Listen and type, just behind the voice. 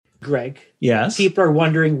Greg. Yes. People are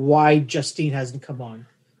wondering why Justine hasn't come on.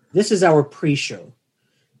 This is our pre-show,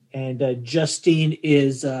 and Justine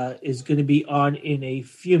is going to be on in a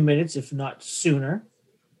few minutes, if not sooner.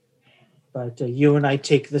 But you and I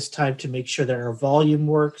take this time to make sure that our volume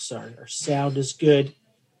works, our sound is good,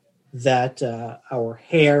 that our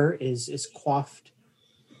hair is coiffed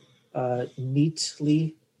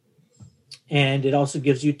neatly, and it also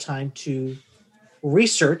gives you time to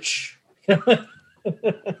research.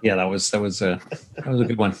 Yeah, that was a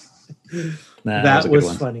good one. That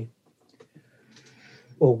was funny.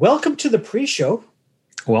 Well, welcome to the pre-show.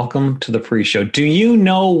 Welcome to the pre-show. Do you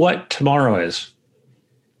know what tomorrow is?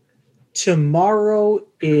 Tomorrow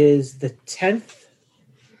is the 10th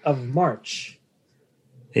of March.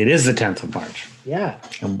 It is the 10th of March. Yeah.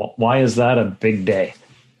 And why is that a big day?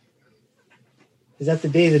 Is that the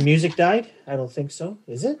day the music died? I don't think so.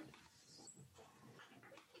 Is it?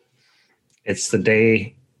 It's the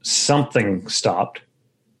day something stopped.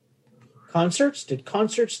 Concerts? Did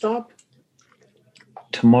concerts stop?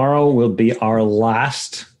 Tomorrow will be our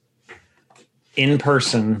last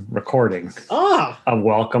in-person recording of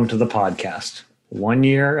Welcome to the Podcast. 1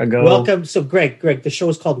 year ago. Welcome. So, Greg, the show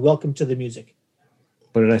is called Welcome to the Music.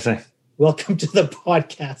 What did I say? Welcome to the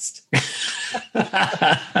podcast.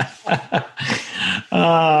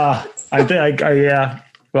 Yeah.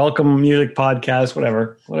 Welcome music podcast,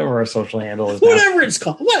 whatever our social handle is. Whatever it's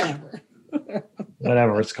called.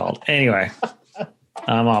 Whatever it's called. Anyway,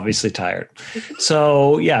 I'm obviously tired.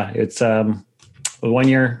 So yeah, it's 1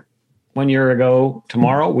 year. 1 year ago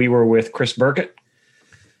tomorrow, we were with Chris Burkett.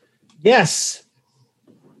 Yes,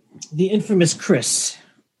 the infamous Chris.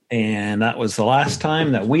 And that was the last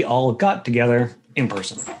time that we all got together in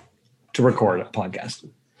person to record a podcast.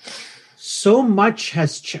 So much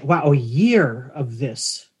has changed. Wow, a year of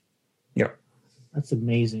this. Yep. That's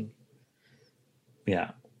amazing.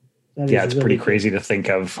 Yeah. It's really pretty crazy to think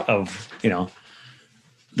of,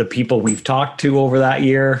 the people we've talked to over that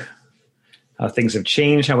year, how things have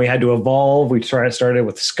changed, how we had to evolve. We started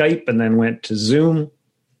with Skype and then went to Zoom.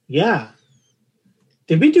 Yeah.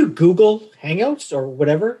 Did we do Google Hangouts or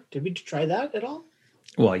whatever? Did we try that at all?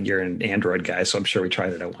 Well, you're an Android guy, so I'm sure we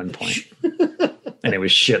tried it at one point. And it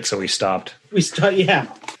was shit, so we stopped. Yeah.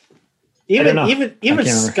 Even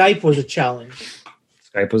Skype was a challenge.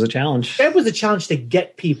 Skype was a challenge. Skype was a challenge to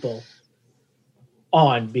get people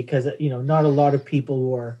on because, not a lot of people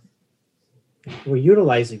were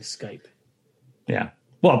utilizing Skype. Yeah.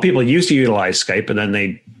 Well, people used to utilize Skype, and then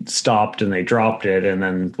they stopped and they dropped it. And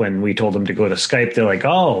then when we told them to go to Skype, they're like,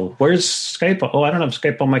 "Oh, where's Skype? Oh, I don't have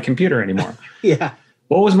Skype on my computer anymore." Yeah.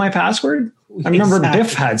 What was my password? I remember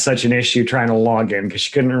Biff had such an issue trying to log in because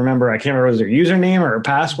she couldn't remember. I can't remember if it was her username or her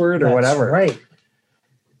password or whatever. Right.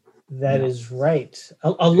 That is right.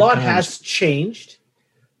 A lot has changed.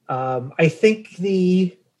 I think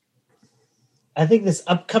this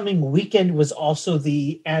upcoming weekend was also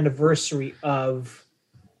the anniversary of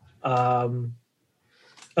the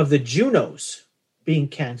Junos being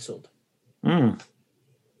canceled.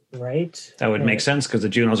 Right? That would make sense because the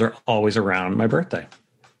Junos are always around my birthday.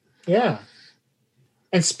 Yeah.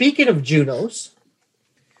 And speaking of Junos,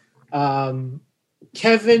 Kevin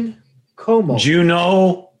Como.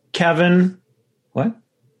 Juno, Kevin. What?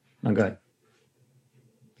 No, go ahead.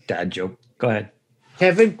 Dad joke. Go ahead.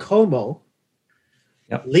 Kevin Como,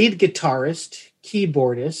 yep. Lead guitarist,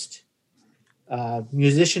 keyboardist,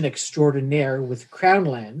 musician extraordinaire with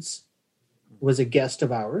Crownlands, was a guest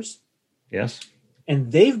of ours. Yes.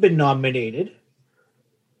 And they've been nominated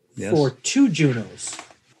for 2 Junos.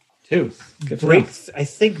 2. I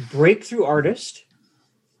think Breakthrough Artist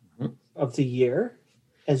of the Year,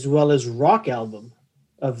 as well as Rock Album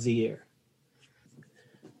of the Year.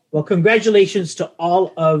 Well, congratulations to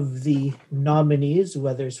all of the nominees,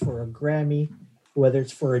 whether it's for a Grammy, whether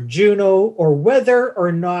it's for a Juno, or whether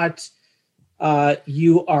or not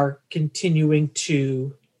you are continuing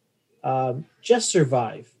to just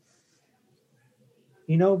survive.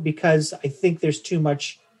 Because I think there's too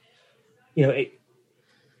much,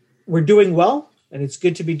 we're doing well, and it's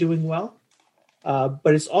good to be doing well.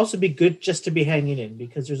 But it's also be good just to be hanging in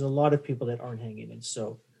because there's a lot of people that aren't hanging in.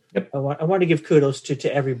 So I want to give kudos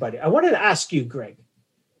to everybody. I wanted to ask you, Greg,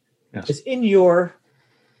 is in your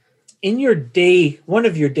day, one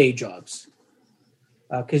of your day jobs,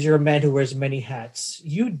 because you're a man who wears many hats,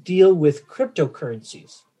 you deal with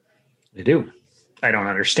cryptocurrencies. I do. I don't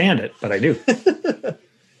understand it, but I do.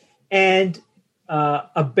 And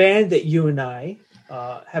a band that you and I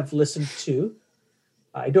have listened to,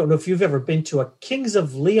 I don't know if you've ever been to a Kings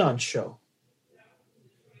of Leon show.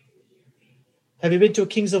 Have you been to a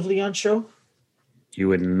Kings of Leon show? You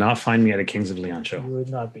would not find me at a Kings of Leon show. You would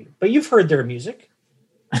not be. But you've heard their music.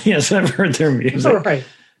 Yes, I've heard their music. All right.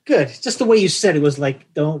 Good. Just the way you said it was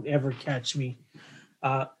like, don't ever catch me.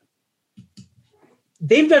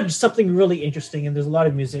 They've done something really interesting, and there's a lot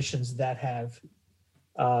of musicians that have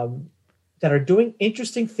that are doing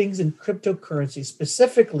interesting things in cryptocurrency,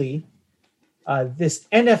 specifically this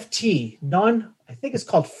NFT, I think it's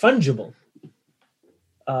called fungible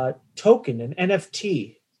token, an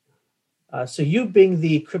NFT. So you being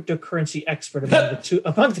the cryptocurrency expert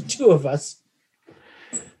among the two of us,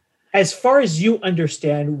 as far as you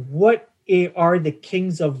understand, what are the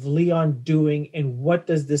Kings of Leon doing, and what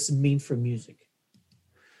does this mean for music?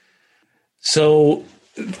 So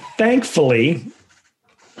thankfully,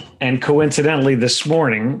 and coincidentally this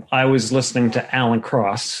morning, I was listening to Alan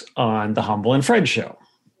Cross on the Humble and Fred show.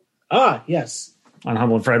 Ah, yes. On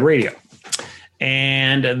Humble and Fred Radio.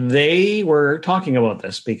 And they were talking about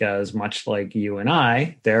this because much like you and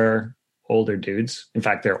I, they're older dudes. In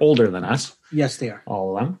fact, they're older than us. Yes, they are.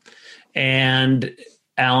 All of them. And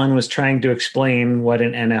Alan was trying to explain what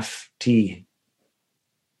an NFT.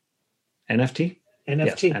 NFT?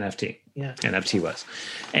 Yes, NFT. Yeah. NFT was.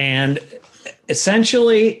 And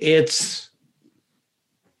essentially it's,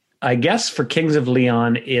 I guess for Kings of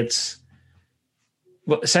Leon, it's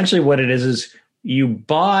essentially what it is you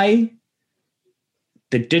buy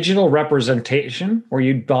the digital representation, or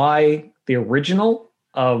you buy the original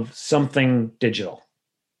of something digital.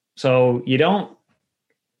 So you don't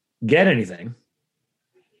get anything.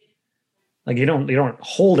 Like you don't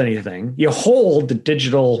hold anything. You hold the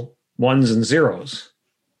digital ones and zeros.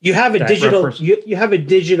 You have a digital you have a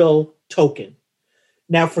digital token.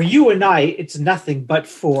 Now for you and I, it's nothing, but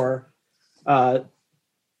for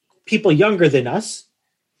people younger than us,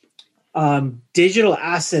 digital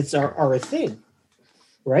assets are a thing.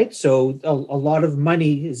 Right? So a lot of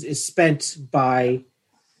money is spent by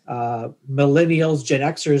millennials, Gen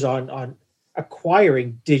Xers on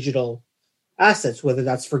acquiring digital assets, whether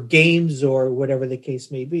that's for games or whatever the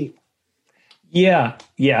case may be. Yeah.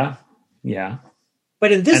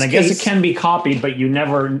 But in this case, I guess it can be copied, but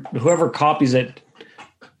whoever copies it,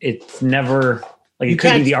 it's never, like it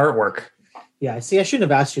could be the artwork. Yeah, see, I shouldn't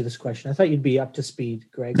have asked you this question. I thought you'd be up to speed,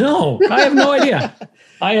 Greg. No, I have no idea.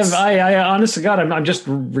 I honest to God, I'm just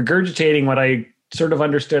regurgitating what I sort of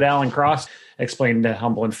understood Alan Cross explained to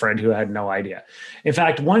Humble and Fred, who had no idea. In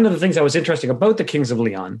fact, one of the things that was interesting about the Kings of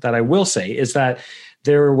Leon that I will say is that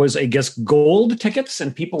there was, I guess, gold tickets,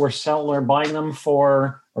 and people were buying them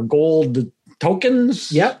for, or gold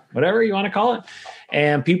tokens, whatever you want to call it.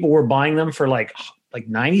 And people were buying them for like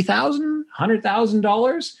 $90,000,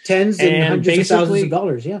 $100,000, tens and hundreds of thousands of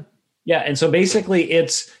dollars. Yeah. Yeah. And so basically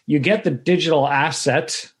you get the digital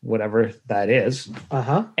asset, whatever that is.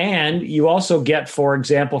 And you also get, for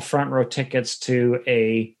example, front row tickets to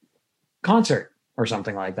a concert or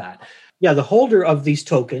something like that. Yeah. The holder of these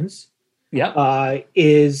tokens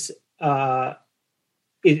is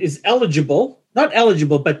eligible, not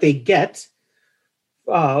eligible, but they get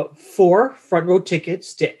 4 front row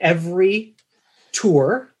tickets to every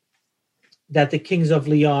tour that the Kings of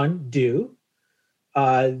Leon do.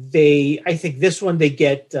 I think this one, they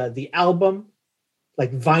get the album,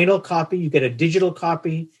 like vinyl copy. You get a digital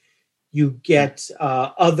copy. You get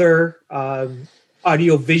other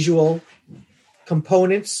audio visual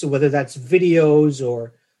components, so whether that's videos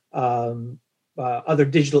or other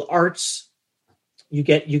digital arts. You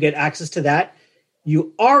get access to that.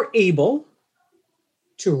 You are able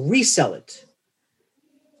to resell it.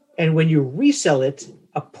 And when you resell it,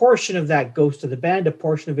 a portion of that goes to the band, a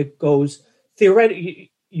portion of it goes,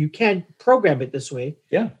 theoretically, you can program it this way.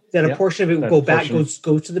 Yeah. That a portion of it will go back, goes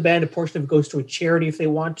to the band, a portion of it goes to a charity if they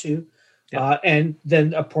want to. Yeah. And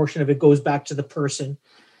then a portion of it goes back to the person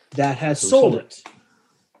that has sold it.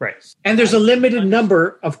 Right. And there's a limited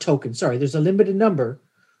number of tokens. Sorry, there's a limited number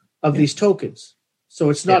of these tokens.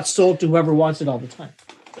 So it's not sold to whoever wants it all the time.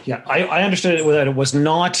 Yeah, I understood it that it was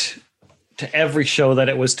not to every show, that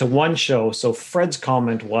it was to one show. So Fred's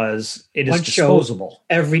comment was it is disposable.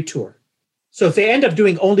 Every tour. So if they end up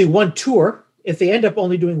doing only one tour,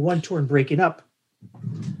 and breaking up,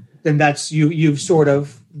 then that's you've sort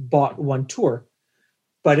of bought one tour.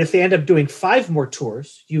 But if they end up doing 5 more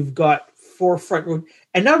tours, you've got 4 front row.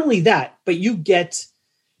 And not only that, but you get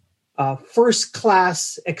first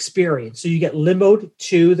class experience. So you get limoed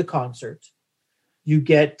to the concert. You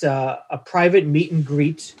get a private meet and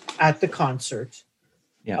greet at the concert.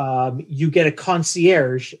 Yeah. You get a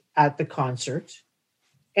concierge at the concert.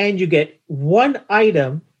 And you get one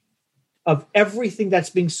item of everything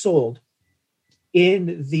that's being sold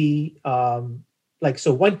in the,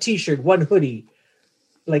 one T-shirt, one hoodie,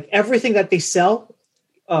 like everything that they sell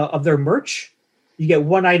of their merch, you get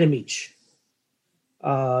one item each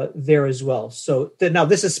there as well. So now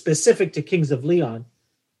this is specific to Kings of Leon,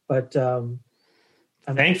 but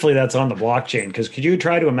thankfully that's on the blockchain, because could you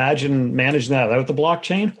try to managing that without the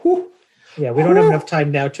blockchain? Whew. Yeah, we don't have enough time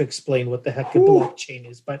now to explain what the heck a blockchain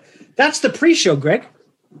is, but that's the pre-show, Greg.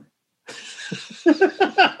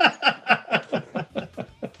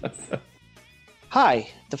 Hi,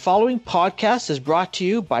 the following podcast is brought to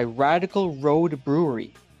you by Radical Road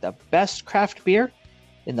Brewery, the best craft beer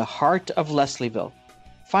in the heart of Leslieville.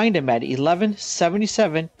 Find them at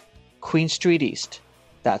 1177 Queen Street East.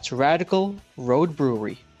 That's Radical Road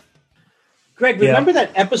Brewery. Greg, remember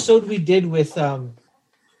that episode we did with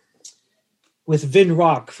Vin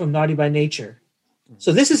Rock from Naughty by Nature?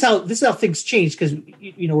 So this is how things change, because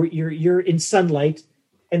you're in sunlight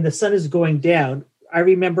and the sun is going down. I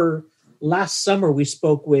remember last summer we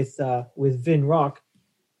spoke with Vin Rock,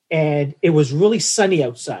 and it was really sunny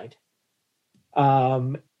outside.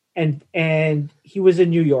 And he was in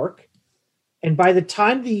New York, and by the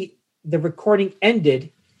time the recording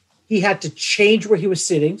ended, he had to change where he was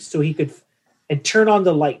sitting so he could and turn on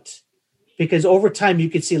the light, because over time you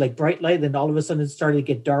could see like bright light, then all of a sudden it started to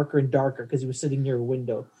get darker and darker because he was sitting near a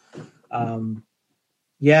window.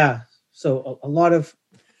 So a lot of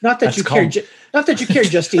not that you care,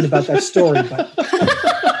 Justine, about that story, but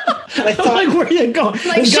I thought, like, where are you going?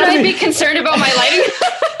 Like, should I be concerned about my lighting?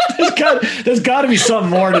 There's got to be something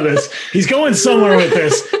more to this. He's going somewhere with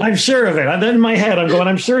this. I'm sure of it. And then in my head,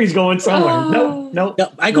 I'm sure he's going somewhere. No,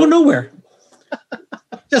 I go nowhere.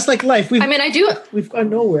 Just like life. We've gone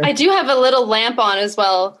nowhere. I do have a little lamp on as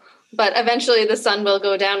well, but eventually the sun will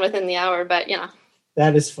go down within the hour. But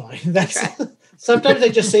that is fine. Sometimes I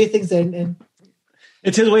just say things and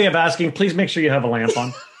it's his way of asking, please make sure you have a lamp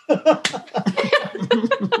on.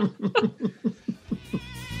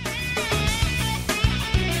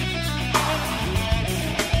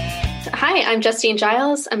 Hi, I'm Justine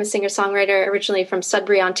Giles. I'm a singer-songwriter originally from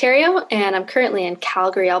Sudbury, Ontario, and I'm currently in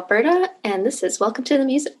Calgary, Alberta, and this is Welcome to the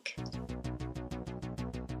Music.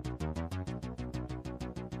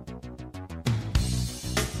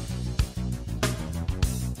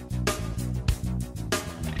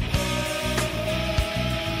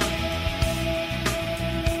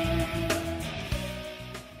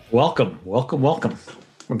 Welcome. We're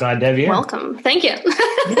glad to have you here. Welcome. Thank you.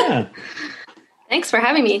 Yeah. Thanks for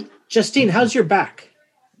having me. Justine, how's your back?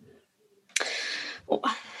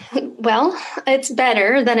 Well, it's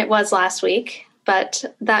better than it was last week, but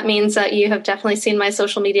that means that you have definitely seen my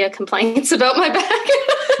social media complaints about my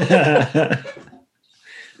back.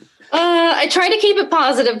 I try to keep it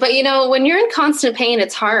positive, but when you're in constant pain,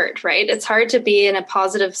 it's hard, right? It's hard to be in a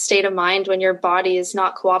positive state of mind when your body is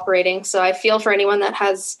not cooperating. So I feel for anyone that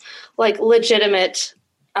has like legitimate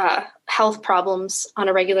health problems on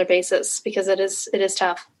a regular basis, because it is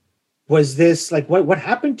tough. Was this like what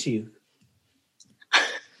happened to you?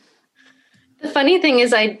 The funny thing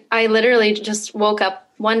is I literally just woke up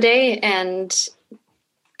one day and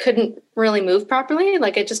couldn't really move properly.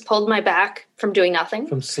 Like, it just pulled my back from doing nothing.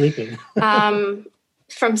 From sleeping. From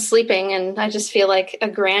sleeping, and I just feel like a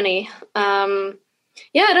granny. I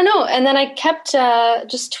don't know. And then I kept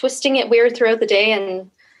just twisting it weird throughout the day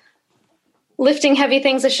and lifting heavy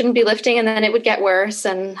things I shouldn't be lifting, and then it would get worse.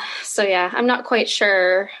 And so, I'm not quite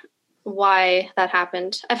sure why that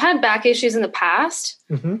happened. I've had back issues in the past,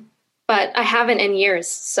 but I haven't in years.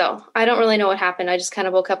 So I don't really know what happened. I just kind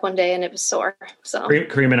of woke up one day and it was sore. So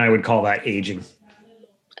Kareem and I would call that aging.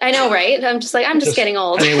 I know, right? I'm just getting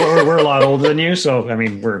old. I mean, we're a lot older than you. So, I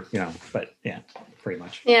mean, we're, but yeah, pretty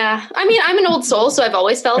much. Yeah. I mean, I'm an old soul, so I've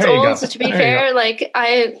always felt old. So to be fair, like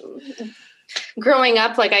growing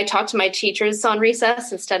up, like I talked to my teachers on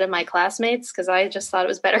recess instead of my classmates, because I just thought it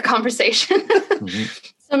was better conversation.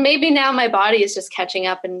 So maybe now my body is just catching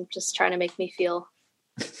up and just trying to make me feel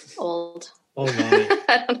old. Oh my.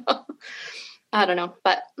 I don't know,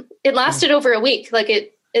 but it lasted over a week. Like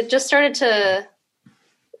it just started to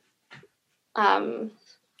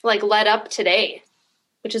let up today,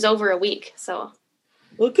 which is over a week. So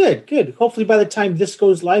well, good. Hopefully by the time this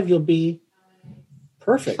goes live, you'll be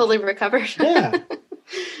perfect. Fully recovered. Yeah.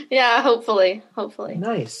 Yeah, hopefully.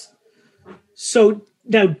 Nice. So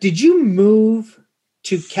now, did you move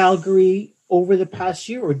to Calgary over the past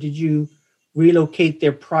year, or did you relocate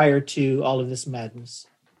there prior to all of this madness?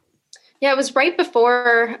 Yeah, it was right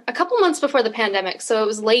before, a couple months before the pandemic. So it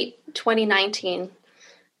was late 2019.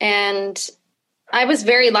 And I was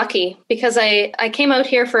very lucky because I came out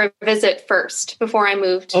here for a visit first before I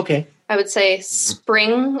moved. Okay. I would say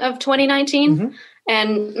spring of 2019,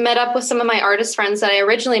 and met up with some of my artist friends that I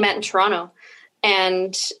originally met in Toronto.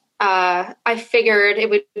 And I figured it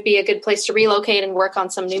would be a good place to relocate and work on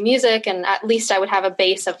some new music. And at least I would have a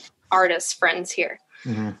base of artists friends here.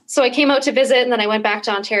 Mm-hmm. So I came out to visit, and then I went back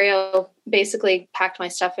to Ontario, basically packed my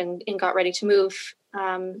stuff and got ready to move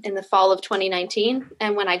in the fall of 2019.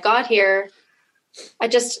 And when I got here, I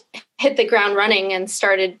just hit the ground running and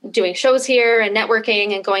started doing shows here and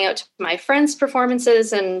networking and going out to my friends'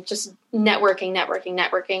 performances and just networking.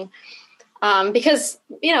 Because,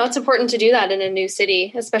 it's important to do that in a new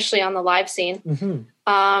city, especially on the live scene.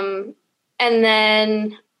 Mm-hmm. And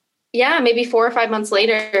then, maybe 4 or 5 months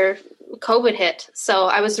later, COVID hit. So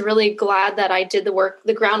I was really glad that I did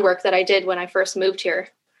the groundwork that I did when I first moved here,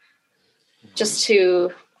 just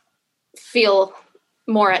to feel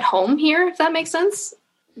more at home here, if that makes sense.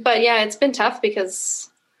 But it's been tough because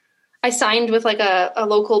I signed with like a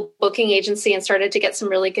local booking agency and started to get some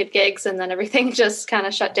really good gigs, and then everything just kind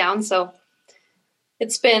of shut down. So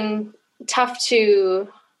it's been tough to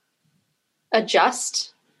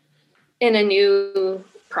adjust in a new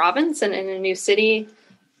province and in a new city,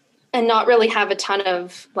 and not really have a ton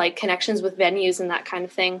of like connections with venues and that kind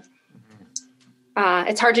of thing.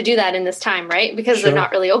 It's hard to do that in this time, right? Because they're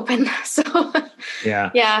not really open. So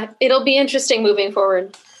it'll be interesting moving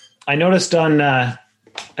forward. I noticed on, I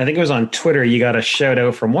think it was on Twitter, you got a shout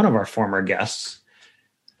out from one of our former guests,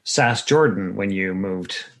 Sass Jordan, when you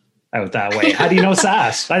moved out that way. How do you know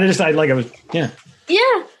Sass?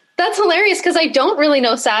 Yeah, that's hilarious because I don't really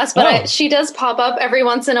know Sass, but she does pop up every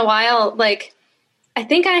once in a while. Like, I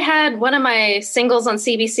think I had one of my singles on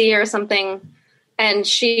CBC or something, and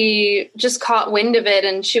she just caught wind of it,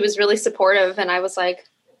 and she was really supportive. And I was like,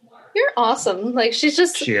 "You're awesome!" Like, she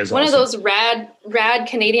is one of those rad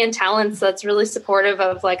Canadian talents that's really supportive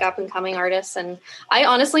of like up and coming artists. And I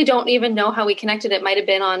honestly don't even know how we connected. It might have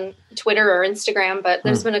been on Twitter or Instagram, but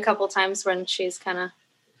there's been a couple times when she's kind of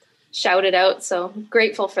shouted out. So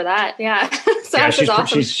grateful for that. Yeah, she's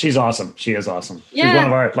awesome. She's awesome. She is awesome. Yeah.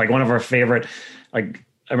 She's one of our favorite. Like,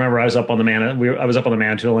 I remember I was up on the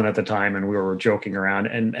Manitoulin at the time, and we were joking around.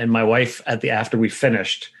 And my wife after we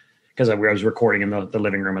finished, because I was recording in the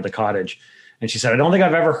living room at the cottage, and she said, "I don't think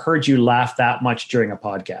I've ever heard you laugh that much during a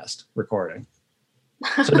podcast recording."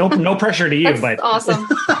 So no pressure to you, but awesome.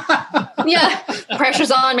 Yeah,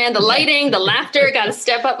 pressure's on, man. The lighting, the laughter, got to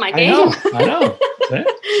step up my game. I know.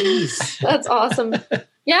 That's awesome.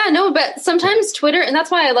 Yeah, no, but sometimes Twitter, and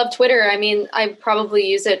that's why I love Twitter. I mean, I probably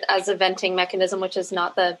use it as a venting mechanism, which is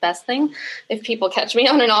not the best thing if people catch me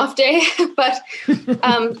on an off day. But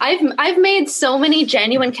I've made so many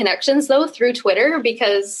genuine connections though through Twitter,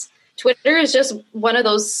 because Twitter is just one of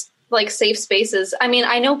those like safe spaces. I mean,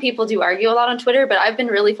 I know people do argue a lot on Twitter, but I've been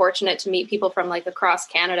really fortunate to meet people from like across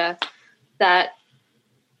Canada that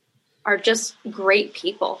are just great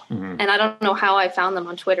people. Mm-hmm. And I don't know how I found them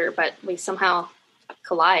on Twitter, but we somehow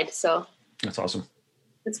collide. So that's awesome.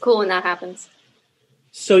 It's cool when that happens.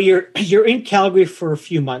 So you're in Calgary for a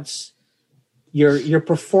few months. You're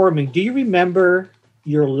performing. Do you remember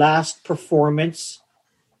your last performance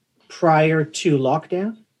prior to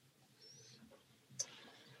lockdown?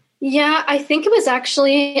 Yeah, I think it was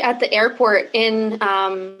actually at the airport in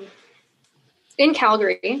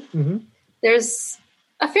Calgary. Mm-hmm. There's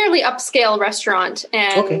a fairly upscale restaurant,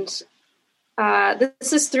 and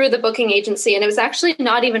this is through the booking agency, and it was actually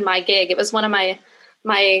not even my gig. It was one of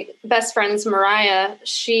my best friends, Mariah.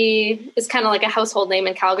 She is kind of like a household name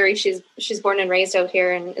in Calgary. She's born and raised out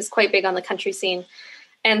here and is quite big on the country scene.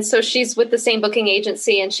 And so she's with the same booking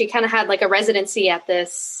agency, and she kind of had like a residency at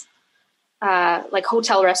this like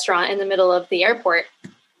hotel restaurant in the middle of the airport.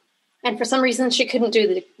 And for some reason she couldn't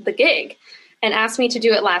do the gig and asked me to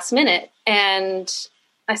do it last minute. And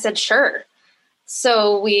I said, sure.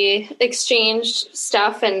 So we exchanged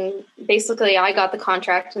stuff, and basically I got the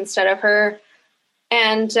contract instead of her.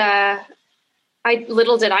 And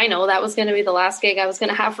little did I know that was going to be the last gig I was going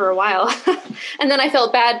to have for a while. And then I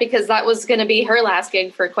felt bad because that was going to be her last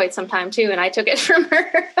gig for quite some time too. And I took it from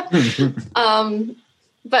her.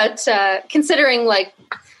 But considering like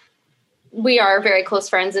we are very close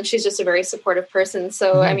friends and she's just a very supportive person.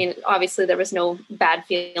 So, I mean, obviously there was no bad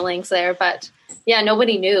feelings there, but yeah,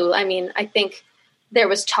 nobody knew. I mean, I think there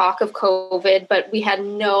was talk of COVID, but we had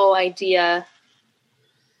no idea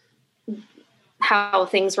how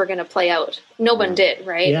things were going to play out. No one did,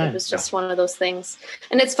 right? Yeah, it was just one of those things.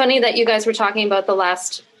 And it's funny that you guys were talking about the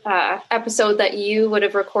last episode that you would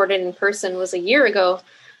have recorded in person was a year ago,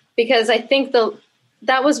 because I think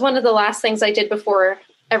that was one of the last things I did before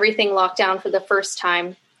everything locked down for the first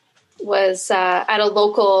time was at a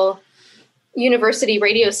local university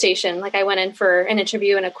radio station. Like I went in for an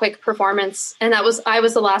interview and a quick performance, and I was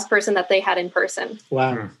the last person that they had in person.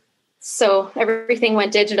 Wow. So everything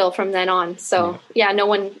went digital from then on. So yeah, no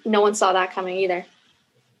one saw that coming either.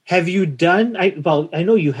 Have you done? I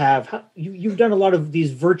know you have. You've done a lot of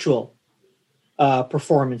these virtual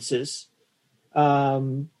performances.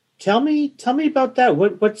 Tell me about that.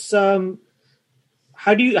 What's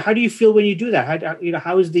how do you feel when you do that?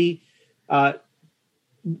 How is the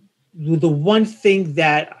one thing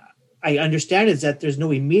that I understand is that there's no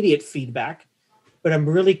immediate feedback, but I'm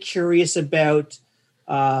really curious about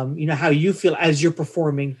how you feel as you're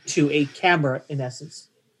performing to a camera, in essence.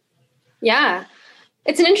 Yeah.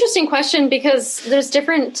 It's an interesting question because there's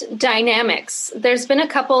different dynamics. There's been a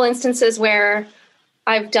couple instances where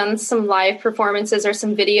I've done some live performances or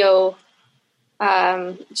some video,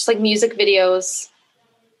 just like music videos.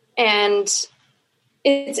 And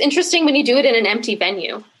it's interesting when you do it in an empty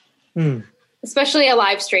venue, especially a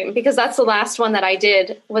live stream, because that's the last one that I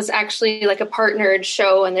did was actually like a partnered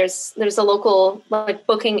show. And there's a local like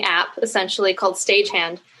booking app essentially called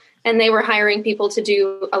Stagehand. And they were hiring people to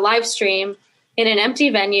do a live stream in an empty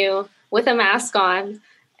venue with a mask on,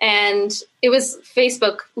 and it was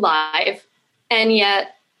Facebook Live. And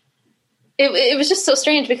yet it was just so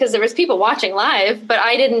strange because there was people watching live, but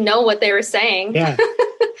I didn't know what they were saying. Yeah.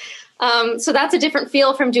 So that's a different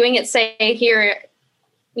feel from doing it, say, here,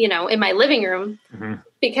 in my living room,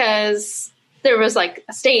 because there was like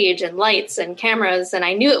a stage and lights and cameras, and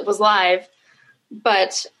I knew it was live,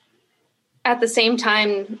 but at the same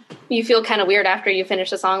time, you feel kind of weird after you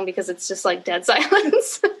finish a song because it's just like dead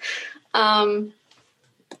silence. Do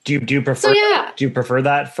you prefer? So, yeah. Do you prefer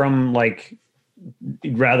that from like?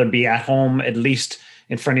 You'd rather be at home, at least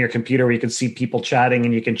in front of your computer, where you can see people chatting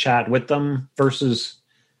and you can chat with them, versus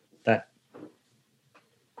that?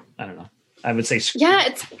 I don't know. I would say.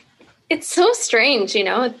 Yeah, it's so strange, I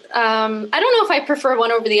don't know if I prefer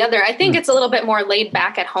one over the other. I think it's a little bit more laid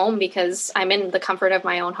back at home because I'm in the comfort of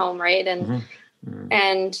my own home, right? And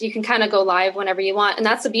and you can kind of go live whenever you want. And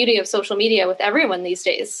that's the beauty of social media with everyone these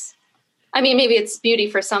days. I mean, maybe it's beauty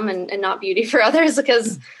for some and not beauty for others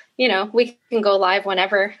because, we can go live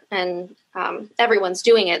whenever and everyone's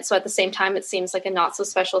doing it. So at the same time, it seems like a not so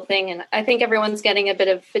special thing. And I think everyone's getting a bit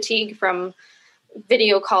of fatigue from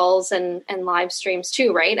video calls and live streams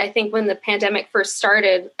too, right? I think when the pandemic first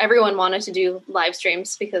started, everyone wanted to do live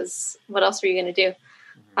streams because what else were you going to do?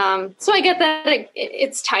 So I get that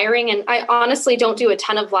it's tiring, and I honestly don't do a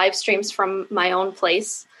ton of live streams from my own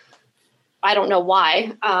place. I don't know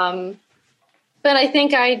why. But I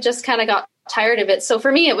think I just kind of got tired of it. So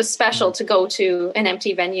for me, it was special to go to an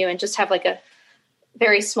empty venue and just have like a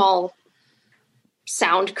very small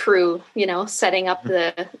sound crew, setting up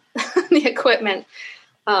the the equipment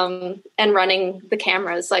and running the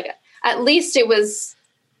cameras. Like at least it was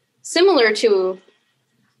similar to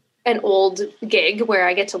an old gig where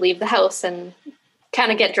I get to leave the house and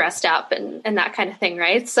kind of get dressed up and that kind of thing,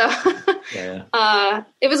 right? So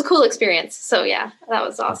it was a cool experience. So yeah, that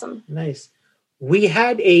was awesome. Nice. We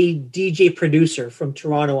had a DJ producer from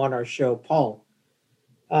Toronto on our show, Paul,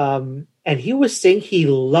 and he was saying he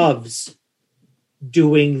loves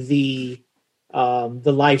doing the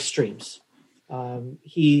live streams.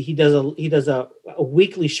 He does a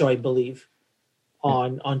weekly show, I believe,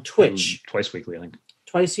 on Twitch. Twice weekly, I think.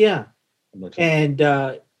 Twice, yeah. And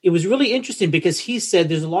it was really interesting because he said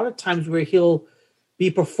there's a lot of times where he'll be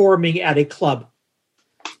performing at a club,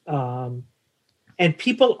 and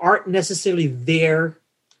people aren't necessarily there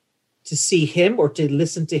to see him or to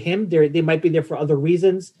listen to him. They might be there for other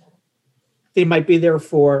reasons. They might be there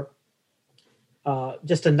for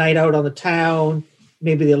just a night out on the town.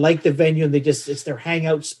 Maybe they like the venue and it's their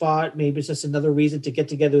hangout spot. Maybe it's just another reason to get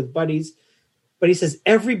together with buddies. But he says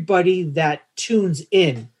everybody that tunes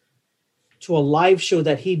in to a live show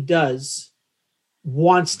that he does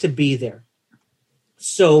wants to be there.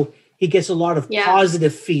 So he gets a lot of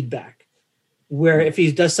positive feedback, where if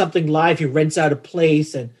he does something live, he rents out a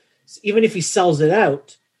place. And even if he sells it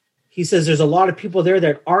out, he says there's a lot of people there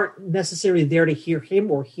that aren't necessarily there to hear him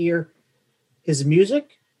or hear his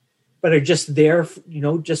music, but are just there,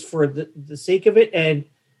 just for the sake of it. And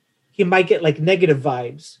he might get like negative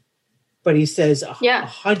vibes, but he says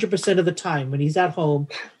 100% of the time when he's at home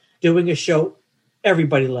doing a show,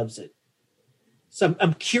 everybody loves it. So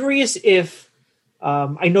I'm curious if,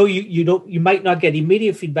 I know you might not get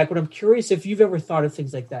immediate feedback, but I'm curious if you've ever thought of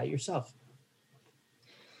things like that yourself.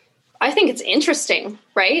 I think it's interesting,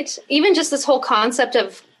 right? Even just this whole concept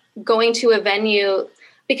of going to a venue,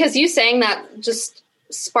 because you saying that just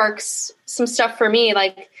sparks some stuff for me.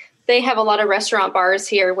 Like they have a lot of restaurant bars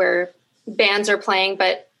here where bands are playing,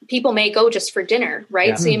 but people may go just for dinner, right?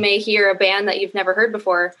 Yeah. So you may hear a band that you've never heard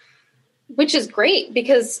before, which is great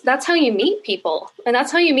because that's how you meet people. And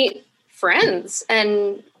that's how you meet friends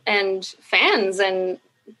and fans, and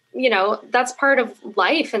that's part of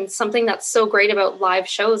life. And something that's so great about live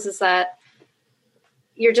shows is that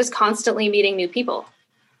you're just constantly meeting new people.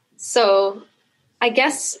 So I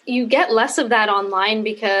guess you get less of that online,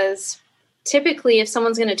 because typically if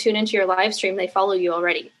someone's going to tune into your live stream, they follow you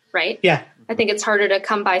already, right? Yeah. I think it's harder to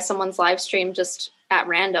come by someone's live stream just at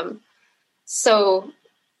random. So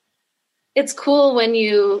it's cool when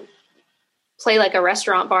you play like a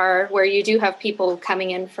restaurant bar where you do have people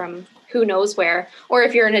coming in from who knows where, or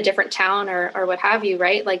if you're in a different town or what have you,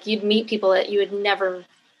 right? Like you'd meet people that you would never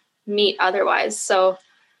meet otherwise. So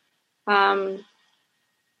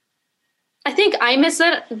I think I miss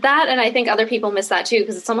that, and I think other people miss that too,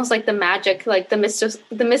 because it's almost like the magic, like the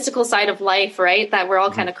mystical side of life, right? That we're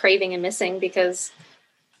all kind of craving and missing because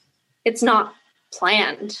it's not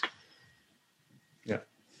planned. Yeah.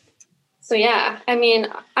 So yeah, I mean,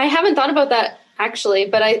 I haven't thought about that actually,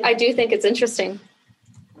 but I do think it's interesting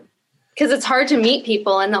because it's hard to meet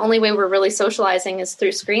people, and the only way we're really socializing is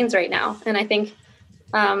through screens right now. And I think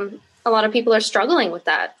a lot of people are struggling with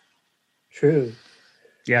that. True.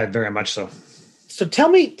 Yeah, very much so. So tell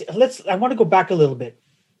me, I want to go back a little bit.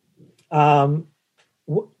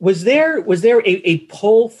 Was there a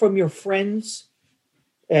pull from your friends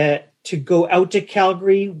to go out to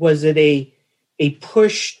Calgary? Was it a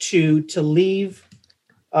push to leave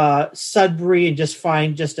Sudbury and just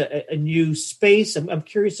find just a new space? I'm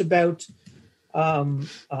curious about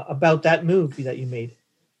that move that you made.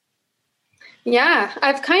 Yeah,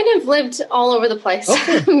 I've kind of lived all over the place.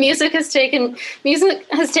 Okay. Music has taken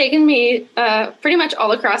me pretty much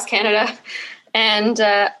all across Canada, and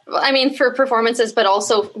I mean for performances, but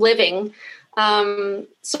also living. So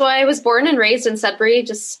I was born and raised in Sudbury,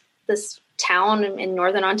 just this town in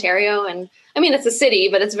northern Ontario, and I mean it's a city,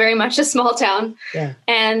 but it's very much a small town. Yeah.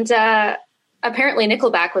 And apparently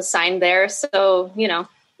Nickelback was signed there, so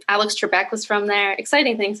Alex Trebek was from there.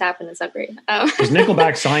 Exciting things happen in Sudbury. Was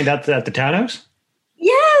Nickelback signed at the townhouse?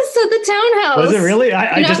 Yes, at the townhouse. Was it really?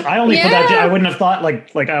 I only put that. I wouldn't have thought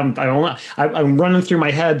I'm running through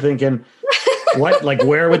my head thinking, what? Like,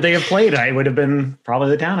 where would they have played? I would have been probably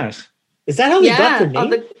the townhouse. Is that how they got their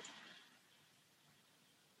name?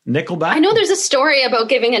 Nickelback? I know there's a story about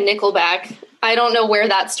giving a Nickelback. I don't know where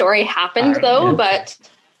that story happened though, but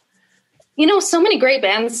so many great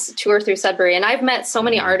bands tour through Sudbury, and I've met so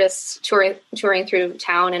many artists touring through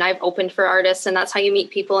town, and I've opened for artists, and that's how you meet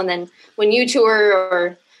people. And then when you tour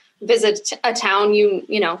or visit a town, you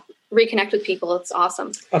reconnect with people. It's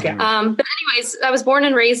awesome. Okay. But anyways, I was born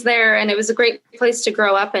and raised there, and it was a great place to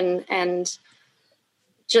grow up and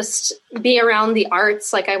just be around the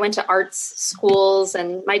arts. Like I went to arts schools,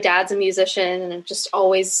 and my dad's a musician, and it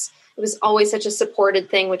was always such a supported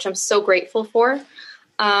thing, which I'm so grateful for.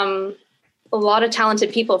 A lot of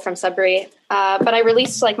talented people from Sudbury. But I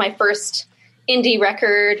released like my first indie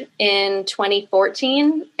record in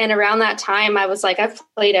 2014. And around that time I was like, I've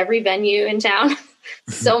played every venue in town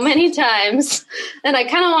so many times, and I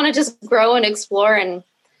kind of want to just grow and explore. And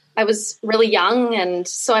I was really young. And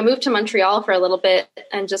so I moved to Montreal for a little bit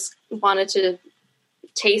and just wanted to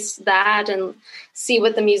taste that and see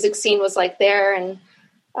what the music scene was like there. And,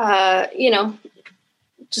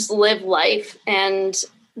 just live life. And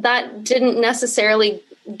that didn't necessarily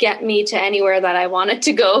get me to anywhere that I wanted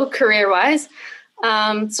to go career-wise.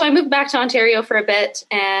 So I moved back to Ontario for a bit,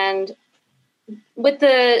 and with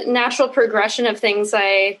the natural progression of things,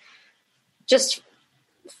 I just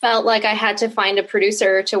felt like I had to find a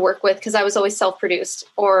producer to work with, because I was always self-produced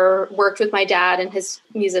or worked with my dad and his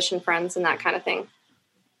musician friends and that kind of thing.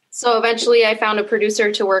 So eventually I found a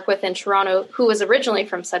producer to work with in Toronto who was originally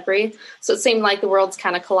from Sudbury. So it seemed like the worlds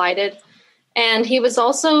kind of collided. And he was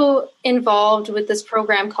also involved with this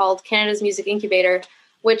program called Canada's Music Incubator,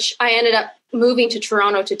 which I ended up moving to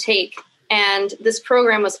Toronto to take. And this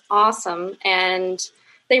program was awesome. And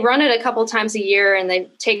they run it a couple times a year, and they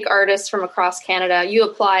take artists from across Canada. You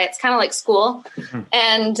apply. It's kind of like school. Mm-hmm.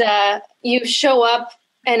 And you show up,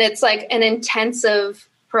 and it's like an intensive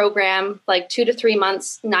program, like 2 to 3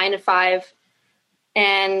 months, 9 to 5.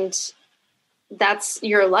 And that's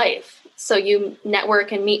your life. So you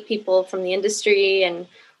network and meet people from the industry and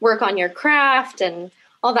work on your craft and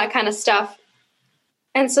all that kind of stuff.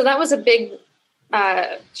 And so that was a big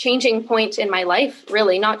changing point in my life,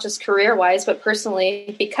 really, not just career-wise, but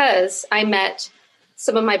personally, because I met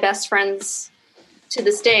some of my best friends to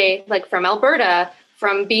this day, like from Alberta,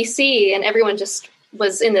 from BC, and everyone just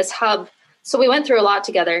was in this hub. So we went through a lot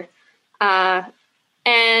together. And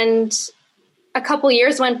a couple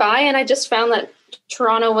years went by, and I just found that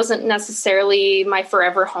Toronto wasn't necessarily my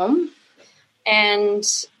forever home. And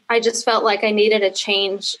I just felt like I needed a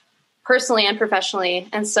change personally and professionally.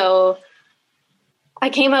 And so I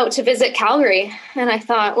came out to visit Calgary, and I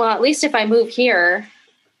thought, well, at least if I move here,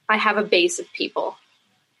 I have a base of people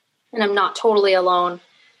and I'm not totally alone.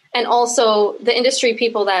 And also the industry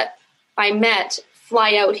people that I met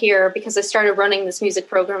fly out here because I started running this music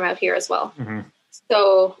program out here as well. Mm-hmm.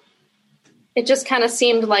 So it just kind of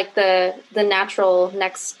seemed like the natural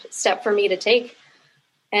next step for me to take.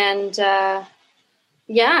 And so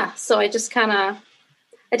I just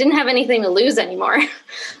I didn't have anything to lose anymore.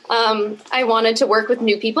 I wanted to work with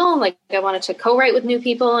new people. Like I wanted to co-write with new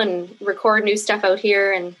people and record new stuff out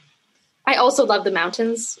here. And I also love the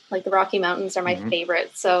mountains. Like the Rocky Mountains are my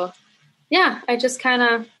favorite. So yeah, I just kind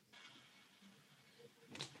of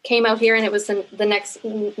came out here, and it was the next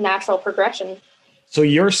natural progression. So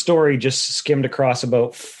your story just skimmed across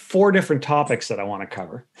about 4 different topics that I want to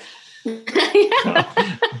cover.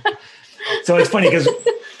 So it's funny because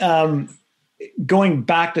going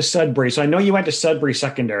back to Sudbury. So I know you went to Sudbury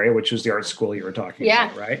Secondary, which was the art school you were talking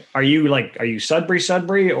about, right? Are you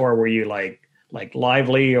Sudbury, or were you like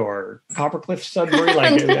Lively or Coppercliff Sudbury?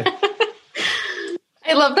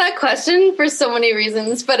 I love that question for so many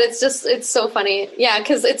reasons, but it's so funny. Yeah,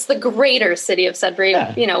 because it's the greater city of Sudbury,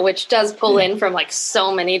 which does pull in from like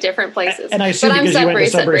so many different places. And I assume because you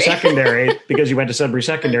went to Sudbury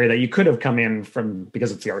Secondary, that you could have come in from,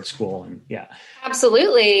 because it's the art school. And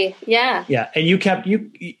absolutely. Yeah. Yeah.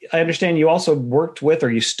 And I understand you also worked with,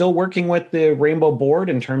 or you still working with the Rainbow Board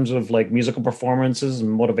in terms of like musical performances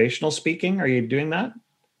and motivational speaking. Are you doing that?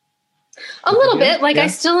 A little bit. Like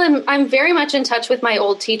I'm very much in touch with my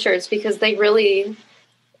old teachers because they really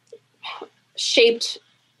shaped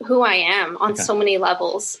who I am on so many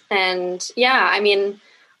levels. And I'm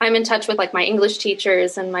in touch with like my English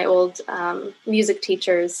teachers and my old music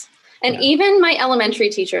teachers, and even my elementary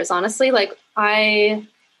teachers. Honestly, like I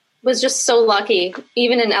was just so lucky,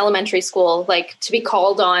 even in elementary school, like to be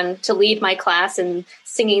called on to lead my class and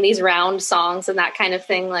singing these round songs and that kind of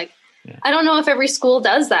thing. Like, I don't know if every school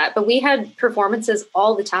does that, but we had performances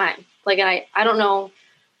all the time. Like, I don't know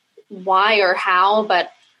why or how,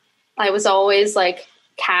 but I was always like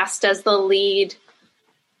cast as the lead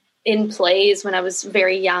in plays when I was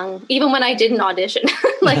very young, even when I didn't audition,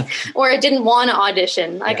 or I didn't want to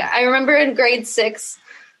audition. I remember in grade 6,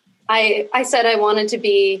 I said I wanted to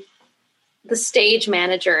be the stage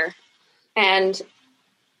manager, and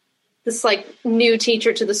this like new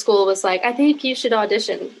teacher to the school was like, I think you should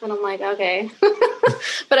audition. And I'm like, okay.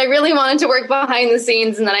 But I really wanted to work behind the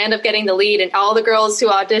scenes. And then I ended up getting the lead, and all the girls who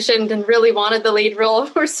auditioned and really wanted the lead role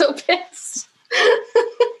were so pissed.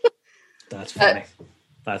 That's funny.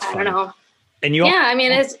 That's funny. I don't know. And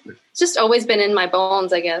it's just always been in my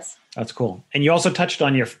bones, I guess. That's cool. And you also touched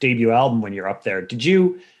on your debut album when you're up there.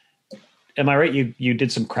 Am I right? You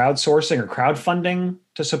did some crowdsourcing or crowdfunding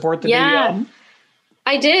to support the debut album?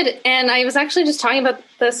 I did. And I was actually just talking about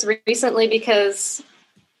this recently because,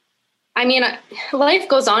 life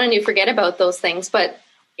goes on and you forget about those things, but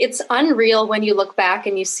it's unreal when you look back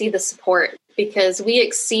and you see the support, because we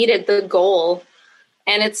exceeded the goal,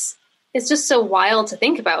 and it's just so wild to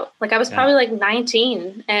think about. Like I was probably like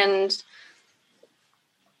 19, and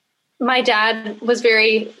my dad was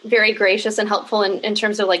very, very gracious and helpful in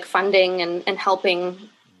terms of like funding and helping,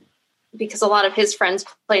 because a lot of his friends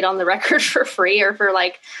played on the record for free or for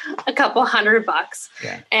like a couple $100.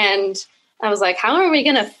 Yeah. And I was like, how are we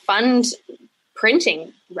going to fund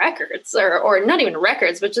printing records or not even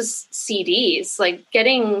records, but just CDs? Like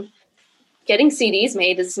getting CDs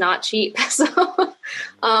made is not cheap. So,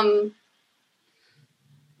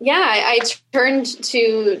 I turned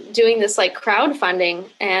to doing this like crowdfunding,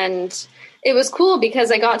 and it was cool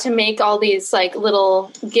because I got to make all these like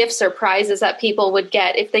little gifts or prizes that people would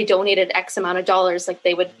get if they donated X amount of dollars. Like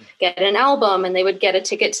they would get an album, and they would get a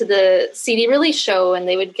ticket to the CD release show, and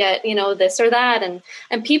they would get, this or that. And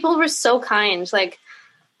people were so kind, like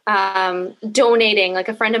donating. Like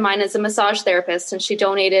a friend of mine is a massage therapist, and she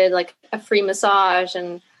donated like a free massage.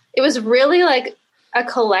 And it was really like a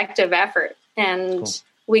collective effort. And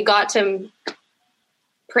we got to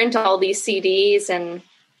print all these CDs, and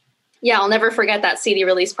I'll never forget that CD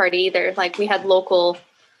release party either. Like we had local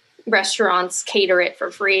restaurants cater it for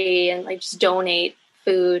free and like just donate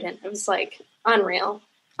food. And it was like unreal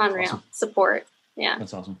awesome. Support. Yeah.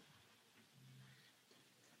 That's awesome.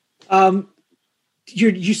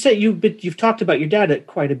 You say you've talked about your dad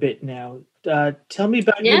quite a bit now. Tell me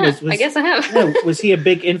about him. I guess I have. Was he a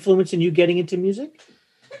big influence in you getting into music?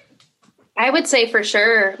 I would say for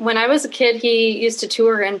sure. When I was a kid, he used to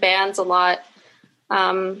tour in bands a lot.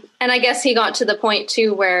 And I guess he got to the point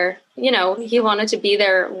too where, he wanted to be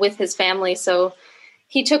there with his family. So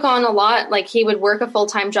he took on a lot. Like he would work a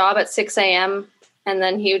full-time job at 6 a.m. and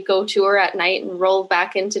then he would go tour at night and roll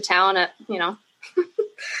back into town at,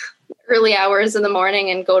 early hours in the morning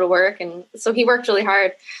and go to work. And so he worked really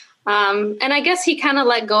hard. And I guess he kind of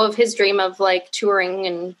let go of his dream of like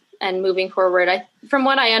touring and moving forward. From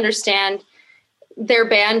what I understand, their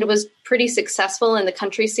band was pretty successful in the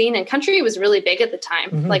country scene, and country was really big at the time.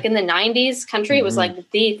 Mm-hmm. Like in the 90s, country was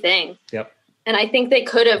like the thing. Yep. And I think they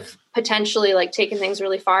could have potentially like taken things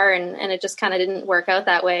really far, and it just kind of didn't work out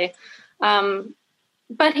that way.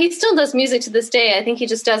 But he still does music to this day. I think he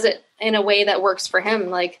just does it in a way that works for him.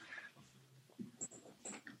 Like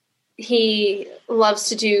he loves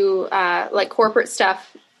to do like corporate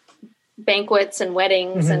stuff, banquets and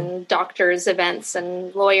weddings and doctors events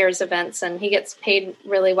and lawyers events, and he gets paid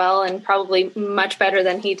really well and probably much better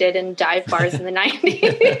than he did in dive bars in the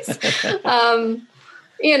 90s.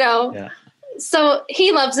 Yeah. So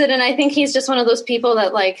he loves it, and I think he's just one of those people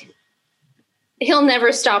that like he'll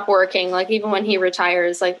never stop working. Like even when he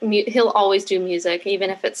retires, like he'll always do music,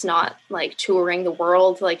 even if it's not like touring the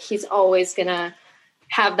world. Like he's always gonna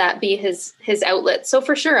have that be his outlet. So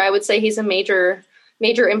for sure, I would say he's a major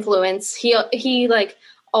influence. He like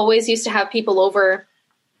always used to have people over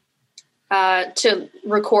to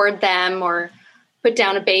record them or put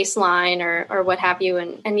down a bass line or what have you.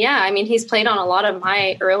 And yeah, I mean, he's played on a lot of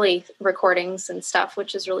my early recordings and stuff,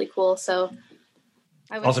 which is really cool. So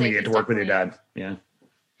I would also, you get to work with your dad. Yeah.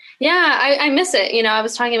 Yeah. I miss it. I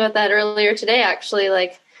was talking about that earlier today, actually,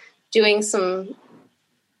 like doing some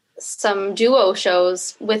duo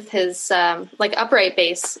shows with his like upright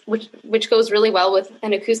bass, which goes really well with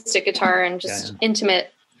an acoustic guitar and just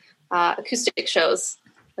intimate acoustic shows.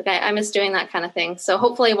 Like I miss doing that kind of thing. So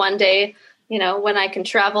hopefully one day, when I can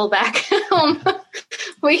travel back home,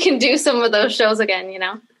 we can do some of those shows again.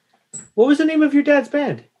 What was the name of your dad's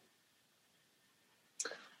band?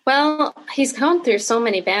 Well, he's gone through so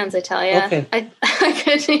many bands, I tell you. Okay. I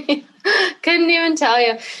couldn't even tell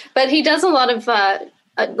you, but he does a lot of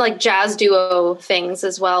like jazz duo things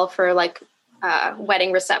as well for like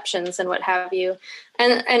wedding receptions and what have you.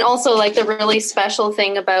 And also like the really special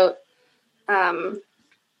thing about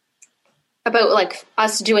like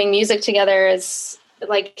us doing music together is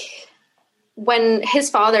like when his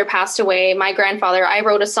father passed away, my grandfather, I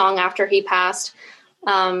wrote a song after he passed.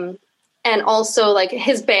 And also like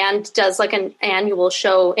his band does like an annual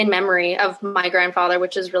show in memory of my grandfather,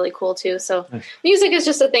 which is really cool too. So music is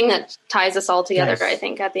just a thing that ties us all together, I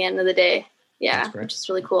think, at the end of the day. Yeah, which is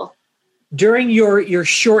really cool. During your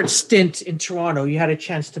short stint in Toronto, you had a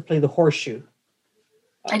chance to play the Horseshoe.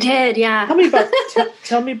 I did, yeah.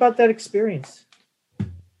 Tell me about that experience.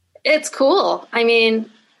 It's cool. I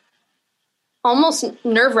mean, almost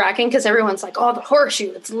nerve-wracking because everyone's like, oh, the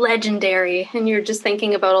Horseshoe, it's legendary. And you're just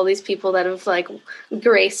thinking about all these people that have like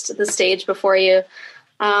graced the stage before you.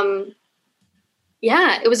 Yeah,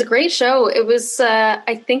 it was a great show. It was,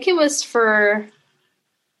 I think it was for,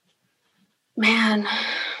 it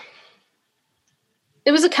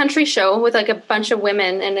was a country show with like a bunch of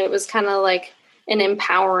women, and it was kind of like an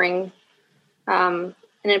empowering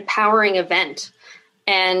event.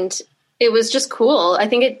 And it was just cool. I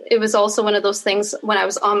think it was also one of those things when I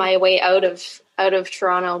was on my way out of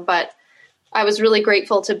Toronto, but I was really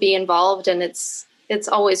grateful to be involved. And it's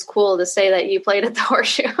always cool to say that you played at the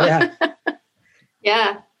Horseshoe. Yeah.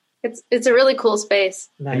 Yeah. It's a really cool space.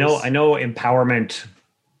 Nice. I know empowerment,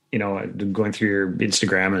 going through your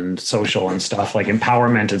Instagram and social and stuff, like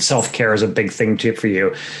empowerment and self-care is a big thing too for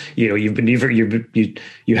you. You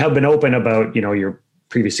have been open about, your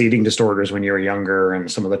previous eating disorders when you were younger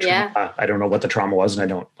and some of the trauma. Yeah. I don't know what the trauma was,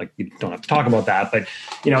 and you don't have to talk about that, but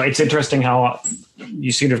it's interesting how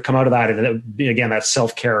you seem to have come out of that. And again, that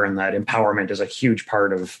self-care and that empowerment is a huge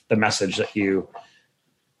part of the message that you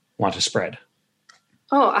want to spread.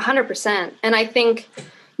 Oh, 100%. And I think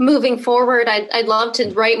moving forward, I'd love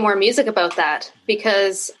to write more music about that,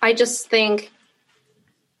 because I just think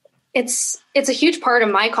it's a huge part of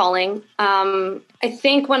my calling. I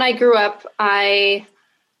think when I grew up, I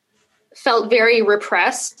felt very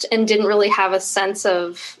repressed and didn't really have a sense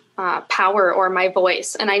of power or my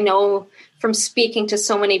voice. And I know from speaking to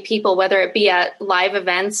so many people, whether it be at live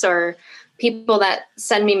events or people that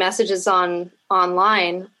send me messages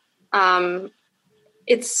online,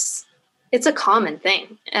 it's a common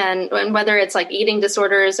thing. And whether it's like eating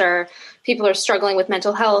disorders or people are struggling with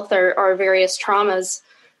mental health or various traumas,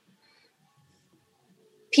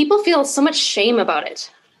 people feel so much shame about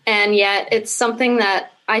it. And yet it's something that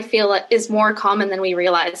I feel is more common than we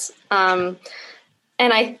realize. And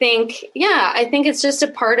And I think it's just a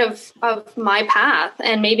part of my path,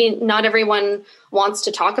 and maybe not everyone wants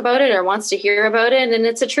to talk about it or wants to hear about it. And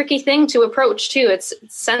it's a tricky thing to approach too. It's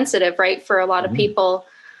sensitive, right, for a lot of people.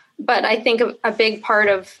 But I think a big part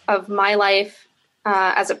of my life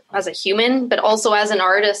as a human, but also as an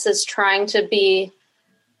artist, is trying to be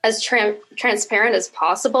as transparent as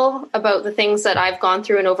possible about the things that I've gone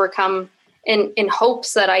through and overcome, in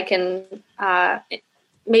hopes that I can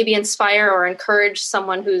maybe inspire or encourage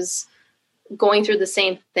someone who's going through the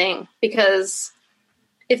same thing. Because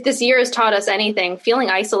if this year has taught us anything,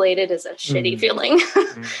 feeling isolated is a shitty feeling.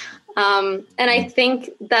 And I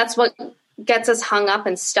think that's what gets us hung up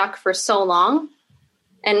and stuck for so long.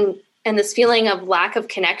 And this feeling of lack of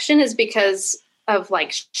connection is because of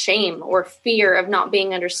like shame or fear of not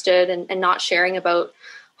being understood and not sharing about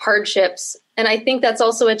hardships. And I think that's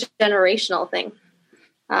also a generational thing.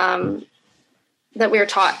 That we are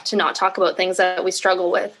taught to not talk about things that we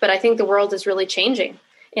struggle with. But I think the world is really changing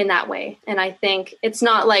in that way. And I think it's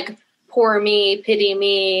not like, poor me, pity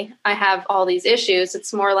me, I have all these issues.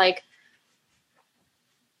 It's more like,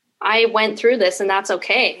 I went through this and that's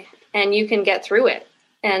okay. And you can get through it.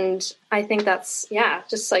 And I think that's,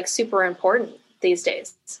 just like super important these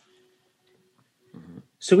days.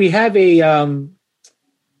 So we have a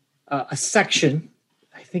section,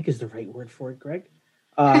 I think is the right word for it, Greg,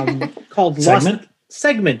 called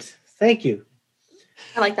segment. Thank you.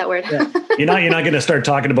 I like that word. Yeah. You're not going to start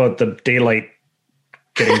talking about the daylight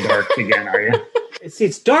getting dark again, are you?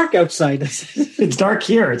 It's dark outside. It's dark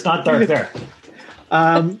here. It's not dark there.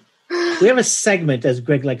 We have a segment, as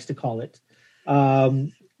Greg likes to call it,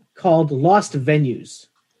 called Lost Venues.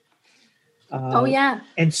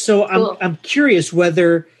 And so cool. I'm curious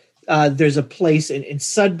whether there's a place in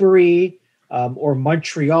Sudbury or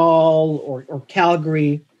Montreal or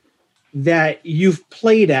Calgary that you've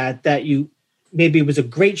played at that maybe it was a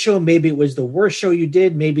great show, maybe it was the worst show you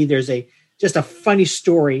did, maybe there's just a funny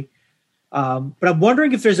story. But I'm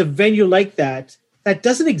wondering if there's a venue like that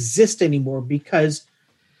doesn't exist anymore, because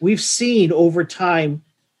we've seen over time,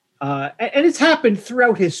 and it's happened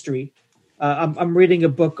throughout history. I'm reading a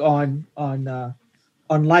book on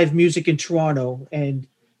live music in Toronto, and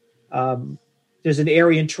there's an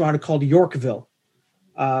area in Toronto called Yorkville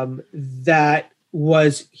that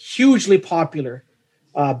was hugely popular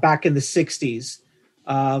back in the 60s,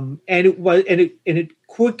 and it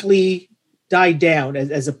quickly died down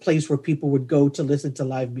as a place where people would go to listen to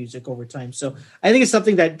live music over time. So I think it's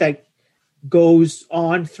something that goes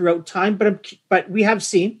on throughout time, but we have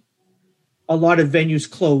seen a lot of venues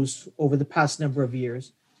close over the past number of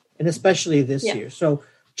years, and especially this year. So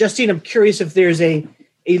Justine, I'm curious if there's a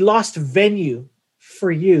lost venue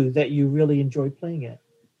for you that you really enjoy playing at.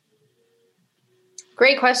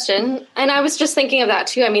 Great question. And I was just thinking of that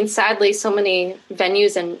too. I mean, sadly, so many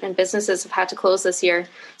venues and businesses have had to close this year.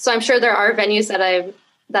 So I'm sure there are venues that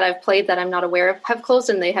I've played that I'm not aware of have closed,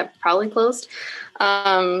 and they have probably closed.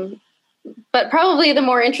 But probably the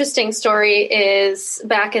more interesting story is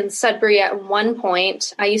back in Sudbury at one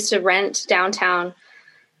point, I used to rent downtown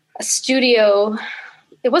a studio.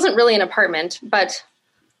 It wasn't really an apartment, but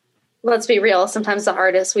let's be real. Sometimes the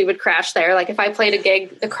artists, we would crash there. Like if I played a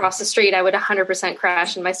gig across the street, I would 100%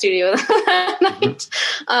 crash in my studio that night.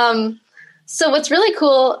 So what's really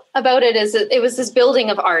cool about it is it was this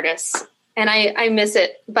building of artists, and I miss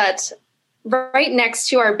it. But right next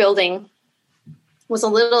to our building was a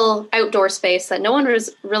little outdoor space that no one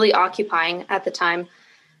was really occupying at the time.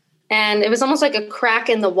 And it was almost like a crack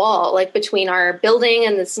in the wall, like between our building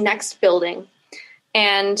and this next building.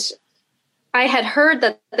 And I had heard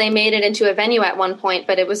that they made it into a venue at one point,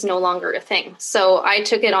 but it was no longer a thing. So I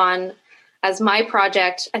took it on as my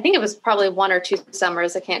project. I think it was probably 1 or 2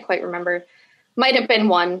 summers. I can't quite remember. Might have been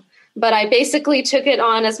 1. But I basically took it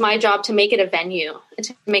on as my job to make it a venue,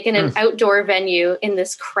 to make it an outdoor venue in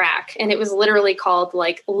this crack. And it was literally called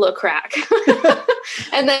like Le Crack.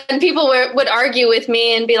 And then people would argue with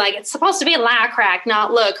me and be like, it's supposed to be La Crack,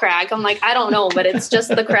 not Le Crack. I'm like, I don't know, but it's just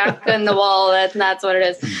the crack in the wall. That's what it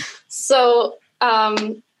is. So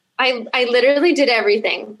I literally did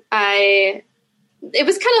everything. It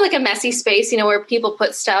was kind of like a messy space, where people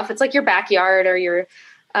put stuff. It's like your backyard or your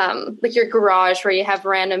like your garage where you have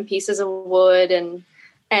random pieces of wood and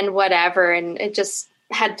whatever. And it just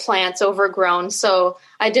had plants overgrown. So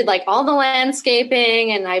I did like all the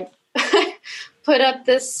landscaping, and I put up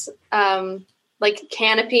this like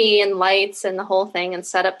canopy and lights and the whole thing, and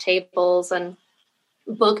set up tables and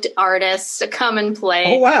booked artists to come and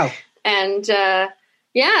play. Oh, wow. And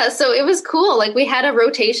so it was cool. Like we had a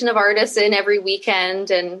rotation of artists in every weekend,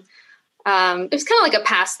 and it was kind of like a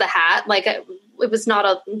pass the hat. Like it was not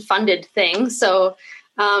a funded thing. So,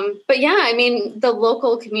 but yeah, I mean, the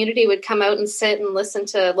local community would come out and sit and listen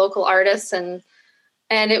to local artists, and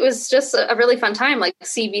it was just a really fun time. Like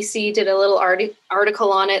CBC did a little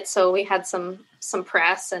article on it, so we had some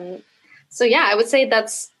press, and so yeah, I would say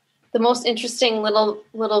that's the most interesting little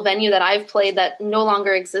venue that I've played that no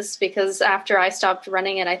longer exists, because after I stopped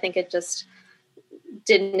running it, I think it just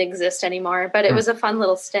didn't exist anymore. But it was a fun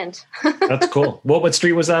little stint. That's cool. What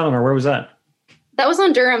street was that on, or where was that? That was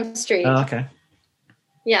on Durham Street. Oh, okay.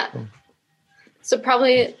 Yeah. Cool. So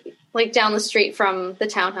probably like down the street from the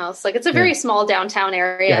townhouse. Like it's a very small downtown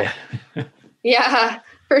area. Yeah,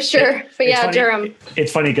 for sure. But yeah, funny. Durham.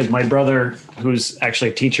 It's funny because my brother, who's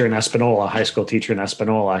actually a teacher in Espanola, high school teacher in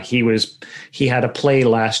Espanola, he had a play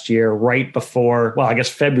last year right before, well, I guess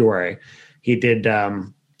February. He did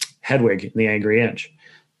Hedwig in the Angry Inch,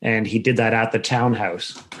 and he did that at the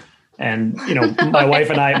townhouse. And you know, my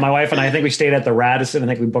wife and I think we stayed at the Radisson. I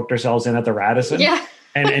think we booked ourselves in at the Radisson. Yeah.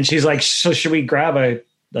 And she's like, so should we grab an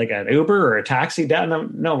Uber or a taxi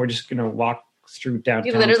down? No, we're just gonna walk through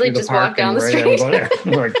downtown. You literally just walk down the street. I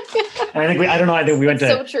think we went to.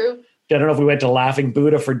 So true. I don't know if we went to Laughing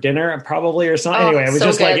Buddha for dinner, probably, or something. Anyway, it was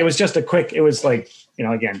just good. It was just a quick. It was like, you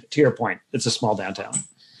know, again, to your point, it's a small downtown.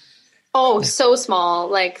 Oh, so small,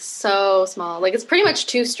 like so small. Like it's pretty much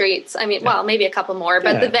two streets. I mean, well, maybe a couple more,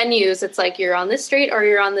 but the venues, it's like you're on this street or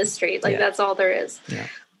you're on this street. Like that's all there is. Yeah.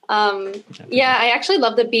 I actually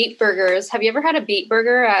love the Beet Burgers. Have you ever had a Beet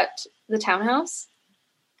Burger at the townhouse?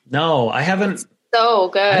 No, I haven't. It's so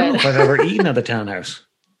good. I don't know if I've ever eaten at the townhouse.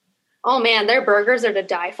 Oh man, their burgers are to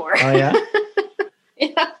die for. Oh yeah?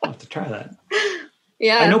 Yeah. I'll have to try that.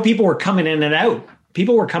 Yeah. I know people were coming in and out.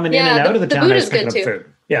 People were coming in and out of the townhouse picking up food.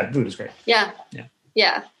 Yeah, the food is great. Yeah.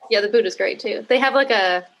 The food is great too. They have like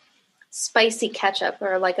a spicy ketchup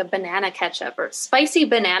or like a banana ketchup or spicy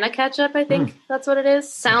banana ketchup. I think that's what it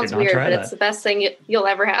is. Sounds weird, but it's the best thing you'll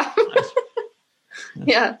ever have. Nice.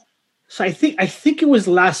 Yeah. So I think it was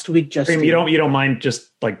last week, Justine. You don't mind just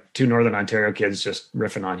like two Northern Ontario kids just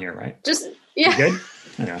riffing on here, right? Just yeah. You good?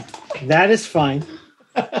 Yeah. That is fine.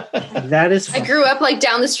 That is fine. I grew up like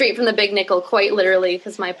down the street from the Big Nickel, quite literally,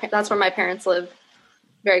 because that's where my parents live.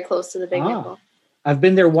 Very close to the Big Nickel. I've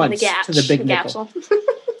been there once to the Big Nickel.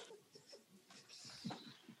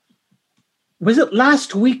 Was it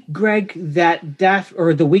last week, Greg, that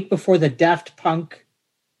the week before the Daft Punk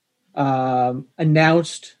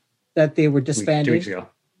announced that they were disbanding? 2 weeks ago.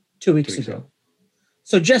 2 weeks ago.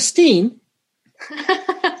 So Justine,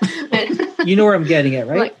 you know where I'm getting at,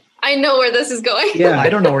 right? Like, I know where this is going. Yeah,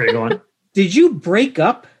 I don't know where you're going. Did you break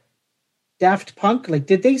up Daft Punk? Like,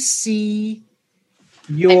 did they see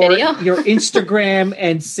your Instagram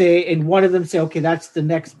and one of them say, okay, that's the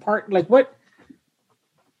next part? Like, what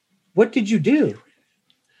did you do?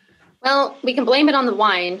 Well, we can blame it on the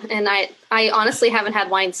wine, and I honestly haven't had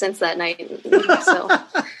wine since that night. So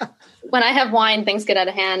when I have wine, things get out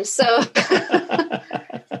of hand. So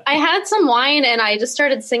I had some wine, and I just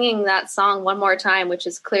started singing that song One More Time, which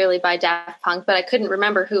is clearly by Daft Punk, but I couldn't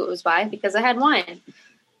remember who it was by because I had wine.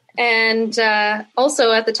 And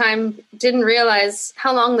also at the time, didn't realize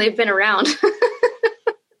how long they've been around.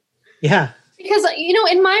 Yeah. Because, you know,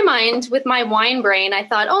 in my mind, with my wine brain, I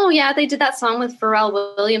thought, oh, yeah, they did that song with Pharrell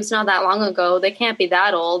Williams not that long ago. They can't be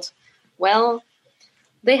that old. Well,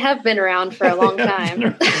 they have been around for a long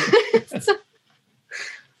time.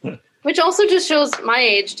 Which also just shows my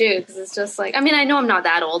age, too, because it's just like, I mean, I know I'm not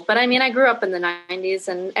that old, but I mean, I grew up in the 90s,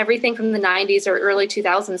 and everything from the 90s or early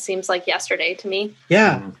 2000s seems like yesterday to me.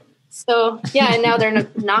 Yeah. So, yeah, and now they're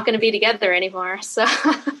not going to be together anymore, so...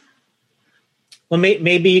 Well,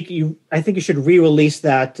 maybe I think you should re-release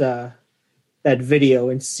that video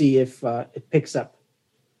and see if it picks up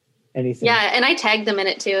anything. Yeah, and I tagged them in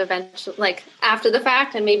it too eventually, like after the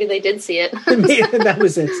fact, and maybe they did see it. That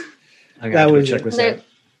was it. That was check this out.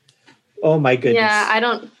 Oh my goodness! Yeah, I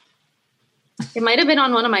don't. It might have been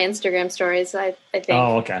on one of my Instagram stories. I think.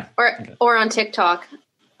 Oh, okay. Or on TikTok,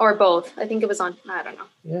 or both. I think it was on. I don't know.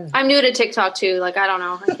 Yeah. I'm new to TikTok too. Like I don't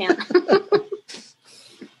know. I can't.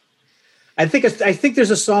 I think there's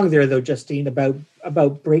a song there though, Justine,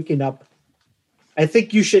 about breaking up. I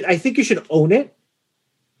think you should own it.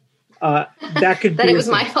 That could that be it was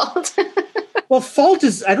my fault. Well, fault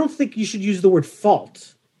is. I don't think you should use the word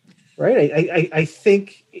fault, right? I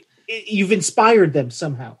think you've inspired them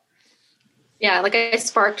somehow. Yeah, like I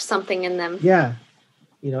sparked something in them. Yeah,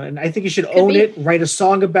 you know, and I think you should own it. Write a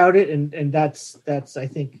song about it, and that's I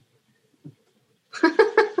think.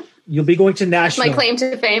 You'll be going to national. My claim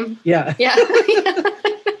to fame. Yeah. Yeah.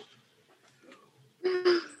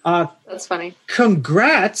 That's funny.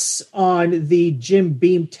 Congrats on the Jim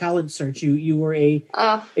Beam talent search. You were a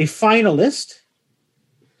finalist.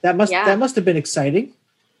 That must have been exciting.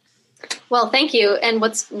 Well, thank you. And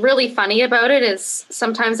what's really funny about it is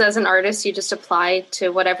sometimes as an artist, you just apply to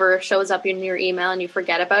whatever shows up in your email and you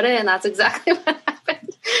forget about it. And that's exactly what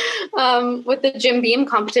happened with the Jim Beam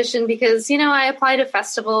competition, because, I apply to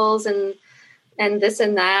festivals and this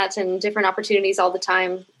and that and different opportunities all the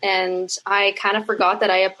time. And I kind of forgot that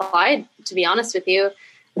I applied, to be honest with you.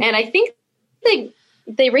 And I think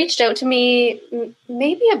they reached out to me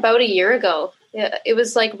maybe about a year ago. It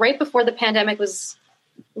was like right before the pandemic was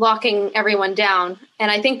locking everyone down. And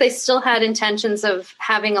I think they still had intentions of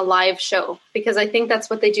having a live show, because I think that's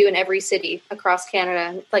what they do in every city across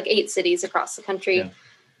Canada, like 8 cities across the country. Yeah.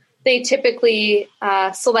 They typically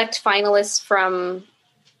select finalists from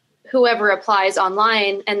whoever applies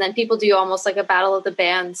online, and then people do almost like a battle of the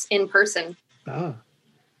bands in person. Oh.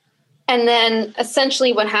 And then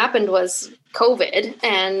essentially what happened was COVID,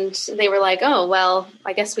 and they were like, oh, well,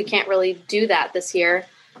 I guess we can't really do that this year.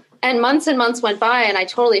 And months went by, and I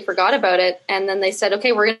totally forgot about it. And then they said,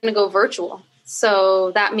 okay, we're going to go virtual.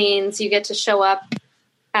 So that means you get to show up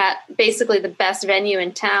at basically the best venue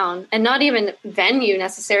in town, and not even venue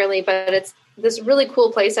necessarily, but it's this really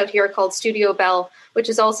cool place out here called Studio Bell, which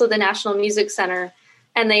is also the National Music Center.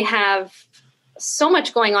 And they have so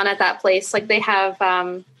much going on at that place. Like they have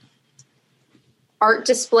art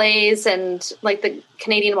displays and like the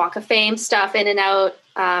Canadian Walk of Fame stuff in and out.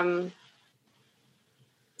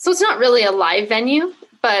 So it's not really a live venue,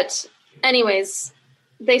 but anyways,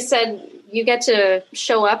 they said you get to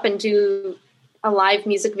show up and do a live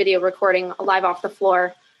music video recording live off the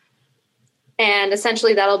floor. And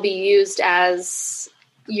essentially that'll be used as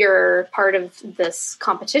your part of this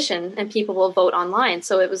competition, and people will vote online.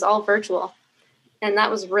 So it was all virtual, and that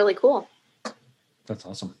was really cool. That's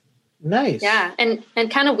awesome. Nice. Yeah. And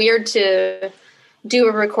kind of weird to do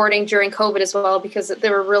a recording during COVID as well, because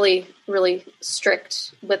they were really, really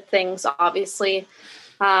strict with things, obviously.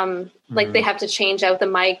 Like they have to change out the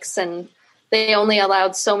mics, and they only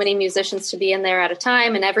allowed so many musicians to be in there at a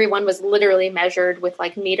time. And everyone was literally measured with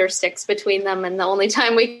like meter sticks between them. And the only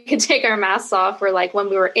time we could take our masks off were like when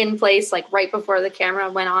we were in place, like right before the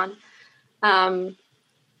camera went on,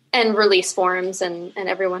 and release forms. And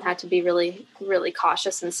everyone had to be really, really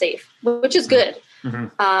cautious and safe, which is good.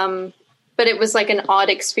 Mm-hmm. But it was like an odd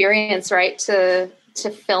experience, right? To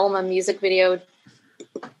film a music video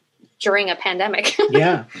during a pandemic.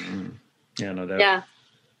 Yeah. Yeah, no doubt. Yeah.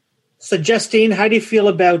 So, Justine, how do you feel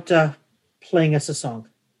about playing us a song?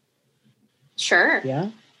 Sure. Yeah.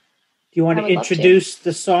 Do you want to introduce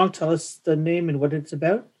the song? Tell us the name and what it's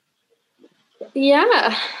about.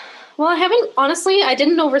 Yeah. Well, I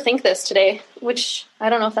didn't overthink this today, which I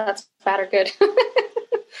don't know if that's bad or good.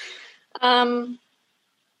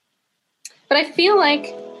 But I feel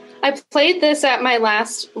like I played this at my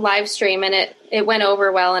last live stream, and it went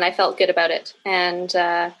over well, and I felt good about it. And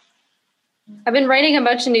I've been writing a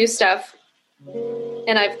bunch of new stuff,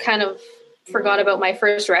 and I've kind of forgot about my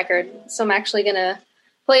first record. So I'm actually going to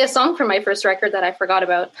play a song from my first record that I forgot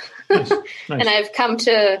about. Nice. And I've come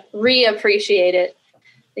to reappreciate it,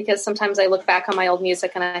 because sometimes I look back on my old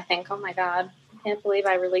music and I think, oh my God, I can't believe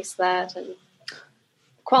I released that. And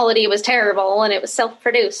quality was terrible, and it was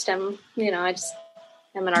self-produced. And, I just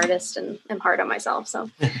am an artist and I'm hard on myself. So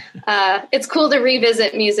it's cool to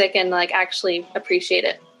revisit music and like actually appreciate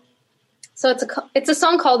it. So it's a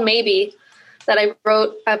song called Maybe that I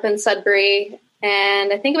wrote up in Sudbury,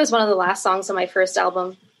 and I think it was one of the last songs on my first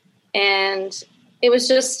album. And it was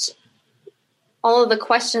just all of the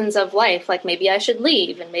questions of life, like maybe I should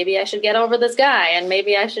leave, and maybe I should get over this guy, and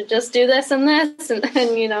maybe I should just do this and this,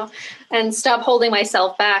 and stop holding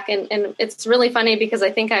myself back. And it's really funny because I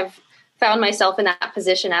think I've found myself in that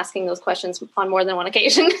position asking those questions on more than one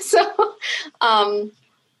occasion.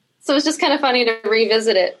 So it's just kind of funny to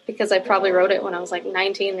revisit it, because I probably wrote it when I was like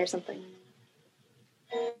 19 or something.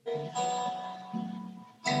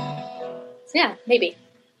 So yeah, maybe.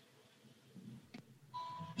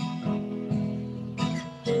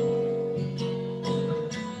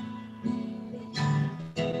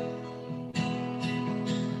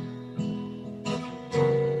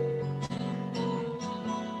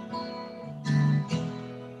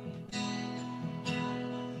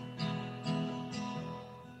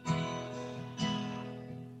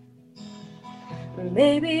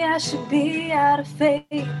 Maybe I should be out of faith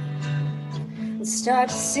and start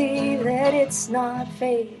to see that it's not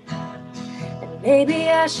fate. And maybe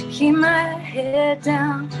I should keep my head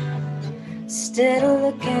down instead of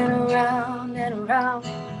looking around and around.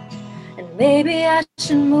 And maybe I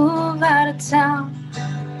should move out of town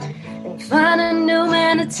find a new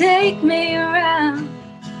man to take me around.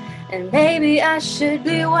 And maybe I should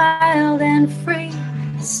be wild and free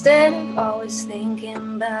instead of always thinking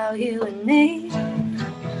about you and me.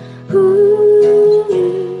 Ooh,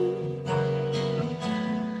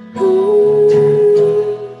 ooh,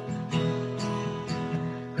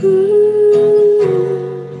 ooh,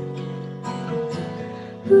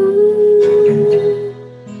 ooh.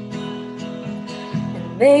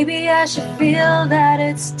 And maybe I should feel that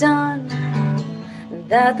it's done,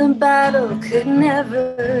 that the battle could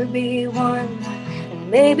never be won. And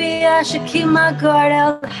maybe I should keep my guard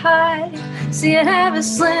held high, see it have a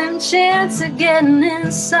slim chance of getting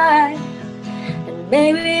inside. And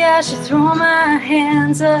maybe I should throw my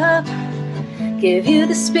hands up, give you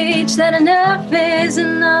the speech that enough is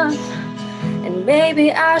enough. And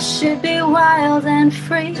maybe I should be wild and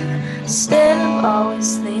free instead of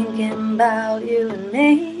always thinking about you and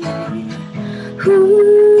me.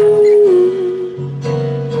 Ooh.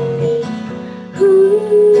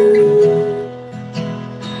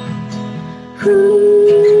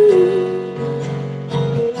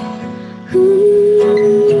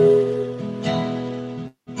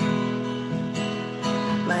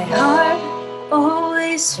 My heart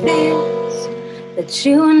always feels that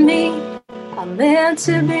you and me are meant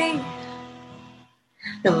to be.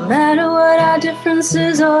 No matter what our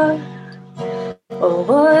differences are, or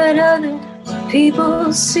what other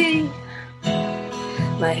people see,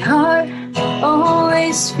 my heart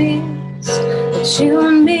always feels that you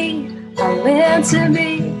and me are meant to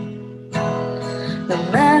be. No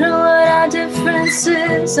matter what our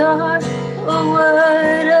differences are, or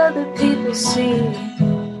what other people see.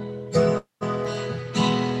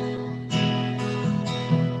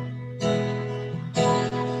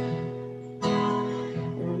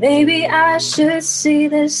 And maybe I should see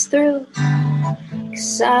this through,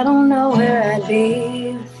 'cause I don't know where I'd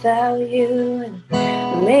be without you.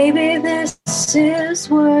 And maybe this is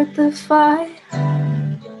worth the fight.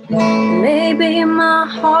 Maybe my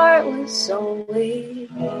heart was always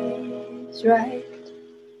right.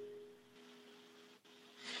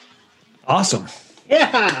 Awesome.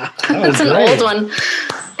 Yeah. That's an great. old one.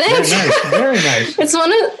 Very Thanks. nice. Very nice. It's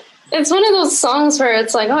one of those songs where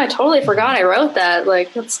it's like, oh, I totally forgot I wrote that.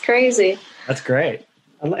 Like, that's crazy. That's great.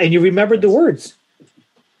 And you remembered the words.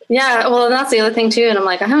 Yeah, well, that's the other thing too. And I'm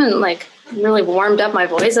like, I haven't like really warmed up my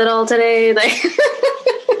voice at all today. Like,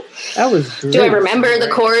 That was great. do I remember the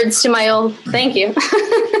chords to my old? Thank you.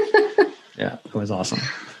 Yeah, it was awesome.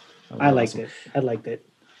 That was I liked awesome. it. I liked it.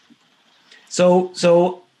 So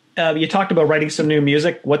you talked about writing some new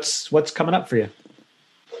music. What's coming up for you?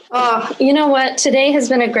 Oh, you know what? Today has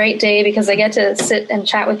been a great day because I get to sit and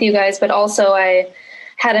chat with you guys, but also I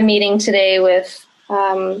had a meeting today with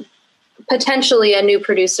potentially a new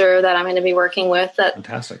producer that I'm going to be working with that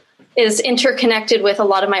Fantastic. is interconnected with a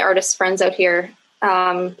lot of my artist friends out here.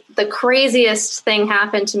 The craziest thing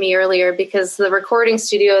happened to me earlier because the recording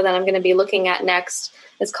studio that I'm going to be looking at next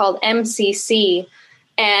is called MCC.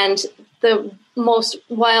 And the most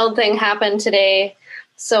wild thing happened today.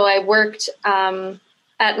 So I worked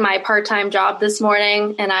at my part-time job this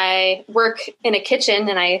morning, and I work in a kitchen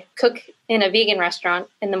and I cook in a vegan restaurant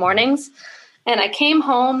in the mornings. And I came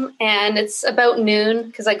home and it's about noon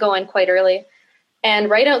because I go in quite early. And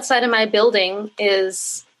right outside of my building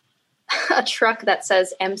is a truck that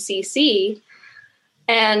says MCC.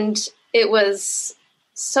 And it was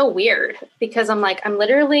so weird because I'm like, I'm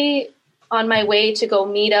literally on my way to go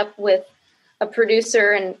meet up with a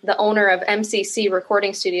producer and the owner of MCC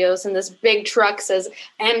Recording Studios. And this big truck says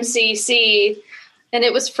MCC. And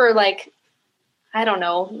it was for like, I don't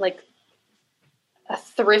know, like a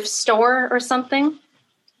thrift store or something.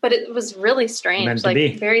 But it was really strange, Meant to like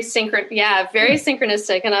be. very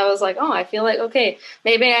synchronistic. And I was like, oh, I feel like, okay,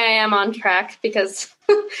 maybe I am on track because,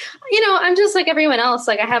 I'm just like everyone else.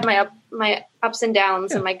 Like I have my ups and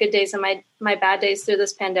downs and my good days and my bad days through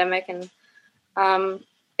this pandemic. And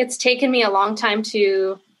it's taken me a long time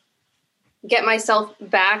to get myself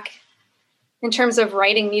back in terms of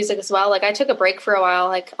writing music as well. Like I took a break for a while.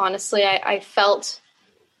 Like, honestly, I felt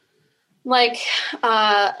like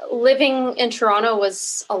living in Toronto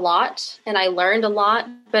was a lot and I learned a lot,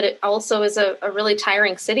 but it also is a really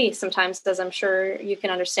tiring city sometimes, as I'm sure you can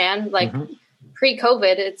understand. Like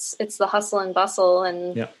pre-COVID, it's the hustle and bustle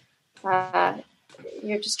and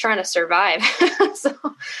you're just trying to survive. So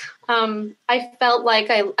I felt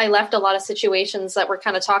like I left a lot of situations that were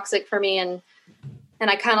kind of toxic for me, and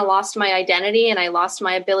I kind of lost my identity and I lost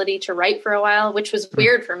my ability to write for a while, which was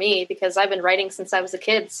weird for me because I've been writing since I was a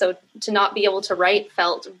kid. So to not be able to write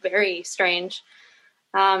felt very strange.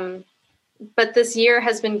 But this year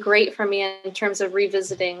has been great for me in terms of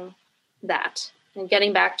revisiting that and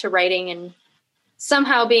getting back to writing and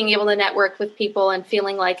somehow being able to network with people and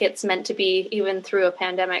feeling like it's meant to be even through a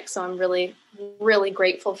pandemic. So I'm really, really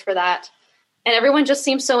grateful for that. And everyone just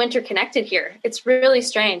seems so interconnected here. It's really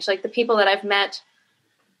strange. Like the people that I've met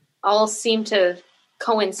all seem to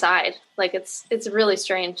coincide. Like it's really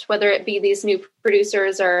strange, whether it be these new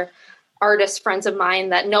producers or artist friends of mine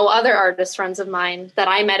that know other artist friends of mine that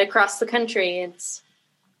I met across the country. It's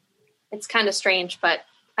kind of strange, but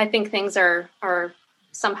I think things are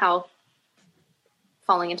somehow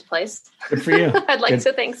falling into place. Good for you. I'd like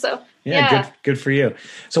to think so. Yeah. Good for you.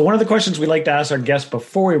 So one of the questions we like to ask our guests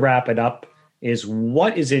before we wrap it up is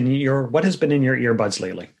what has been in your earbuds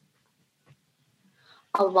lately?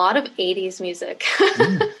 A lot of 80s music.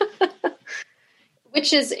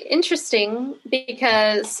 Which is interesting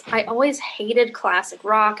because I always hated classic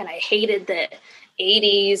rock and I hated the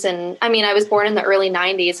 80s. And I mean, I was born in the early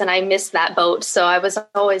 90s and I missed that boat. So I was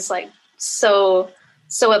always like so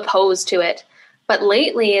opposed to it. But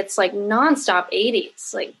lately it's like nonstop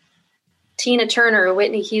 80s, like Tina Turner,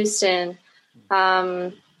 Whitney Houston,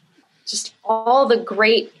 just all the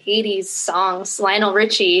great 80s songs, Lionel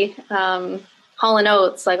Richie, Hall &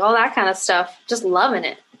 Oates, like all that kind of stuff. Just loving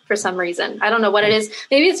it. For some reason. I don't know what it is.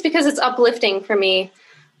 Maybe it's because it's uplifting for me.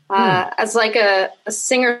 As like a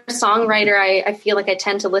singer-songwriter, I feel like I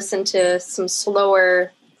tend to listen to some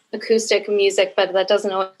slower acoustic music, but that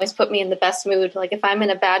doesn't always put me in the best mood. Like if I'm in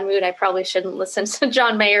a bad mood, I probably shouldn't listen to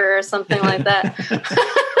John Mayer or something like that.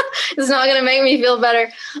 It's not going to make me feel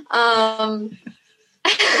better.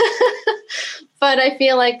 But I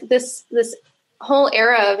feel like this whole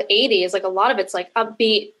era of 80s, like a lot of it's like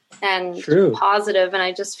upbeat and positive, and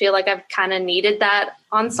I just feel like I've kind of needed that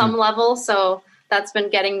on some level, so that's been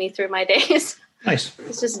getting me through my days. Nice.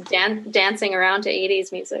 It's just dancing around to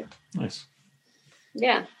 80s music. Nice.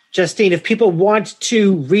 Yeah. Justine, if people want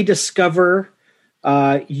to rediscover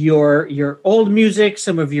your old music,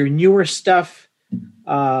 some of your newer stuff,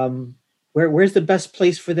 where's the best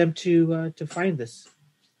place for them to find this?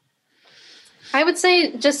 I would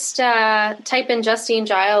say just type in Justine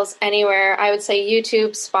Giles anywhere. I would say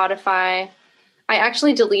YouTube, Spotify. I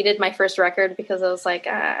actually deleted my first record because I was like,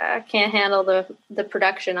 I can't handle the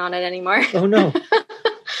production on it anymore. Oh, no.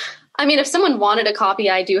 I mean, if someone wanted a copy,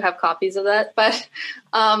 I do have copies of that. But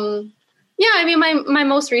yeah, I mean, my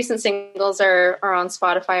most recent singles are on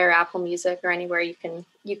Spotify or Apple Music or anywhere you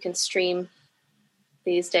can stream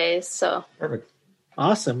these days. So perfect.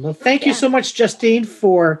 Awesome. Well, thank you so much, Justine,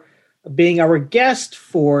 for being our guest,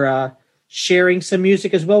 for sharing some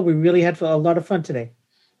music as well. We really had a lot of fun today.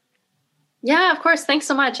 Yeah, of course. Thanks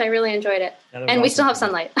so much. I really enjoyed it. And awesome. We still have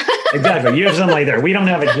sunlight. Exactly. You have sunlight there. We don't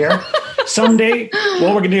have it here. Someday,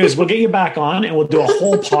 what we're going to do is we'll get you back on and we'll do a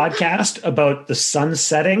whole podcast about the sun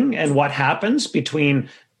setting and what happens between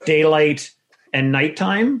daylight and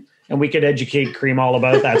nighttime. And we could educate Cream all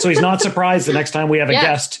about that. So he's not surprised the next time we have a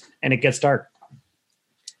guest and it gets dark.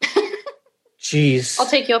 Jeez. I'll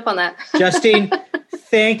take you up on that. Justine,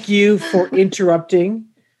 thank you for interrupting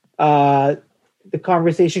the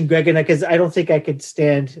conversation, Greg, and because I don't think I could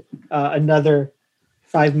stand another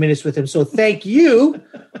 5 minutes with him. So thank you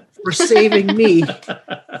for saving me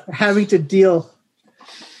for having to deal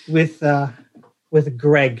with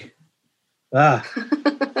Greg.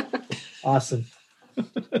 Awesome.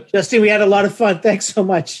 Justine, we had a lot of fun. Thanks so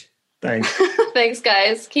much. Thanks. Thanks,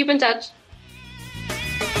 guys. Keep in touch.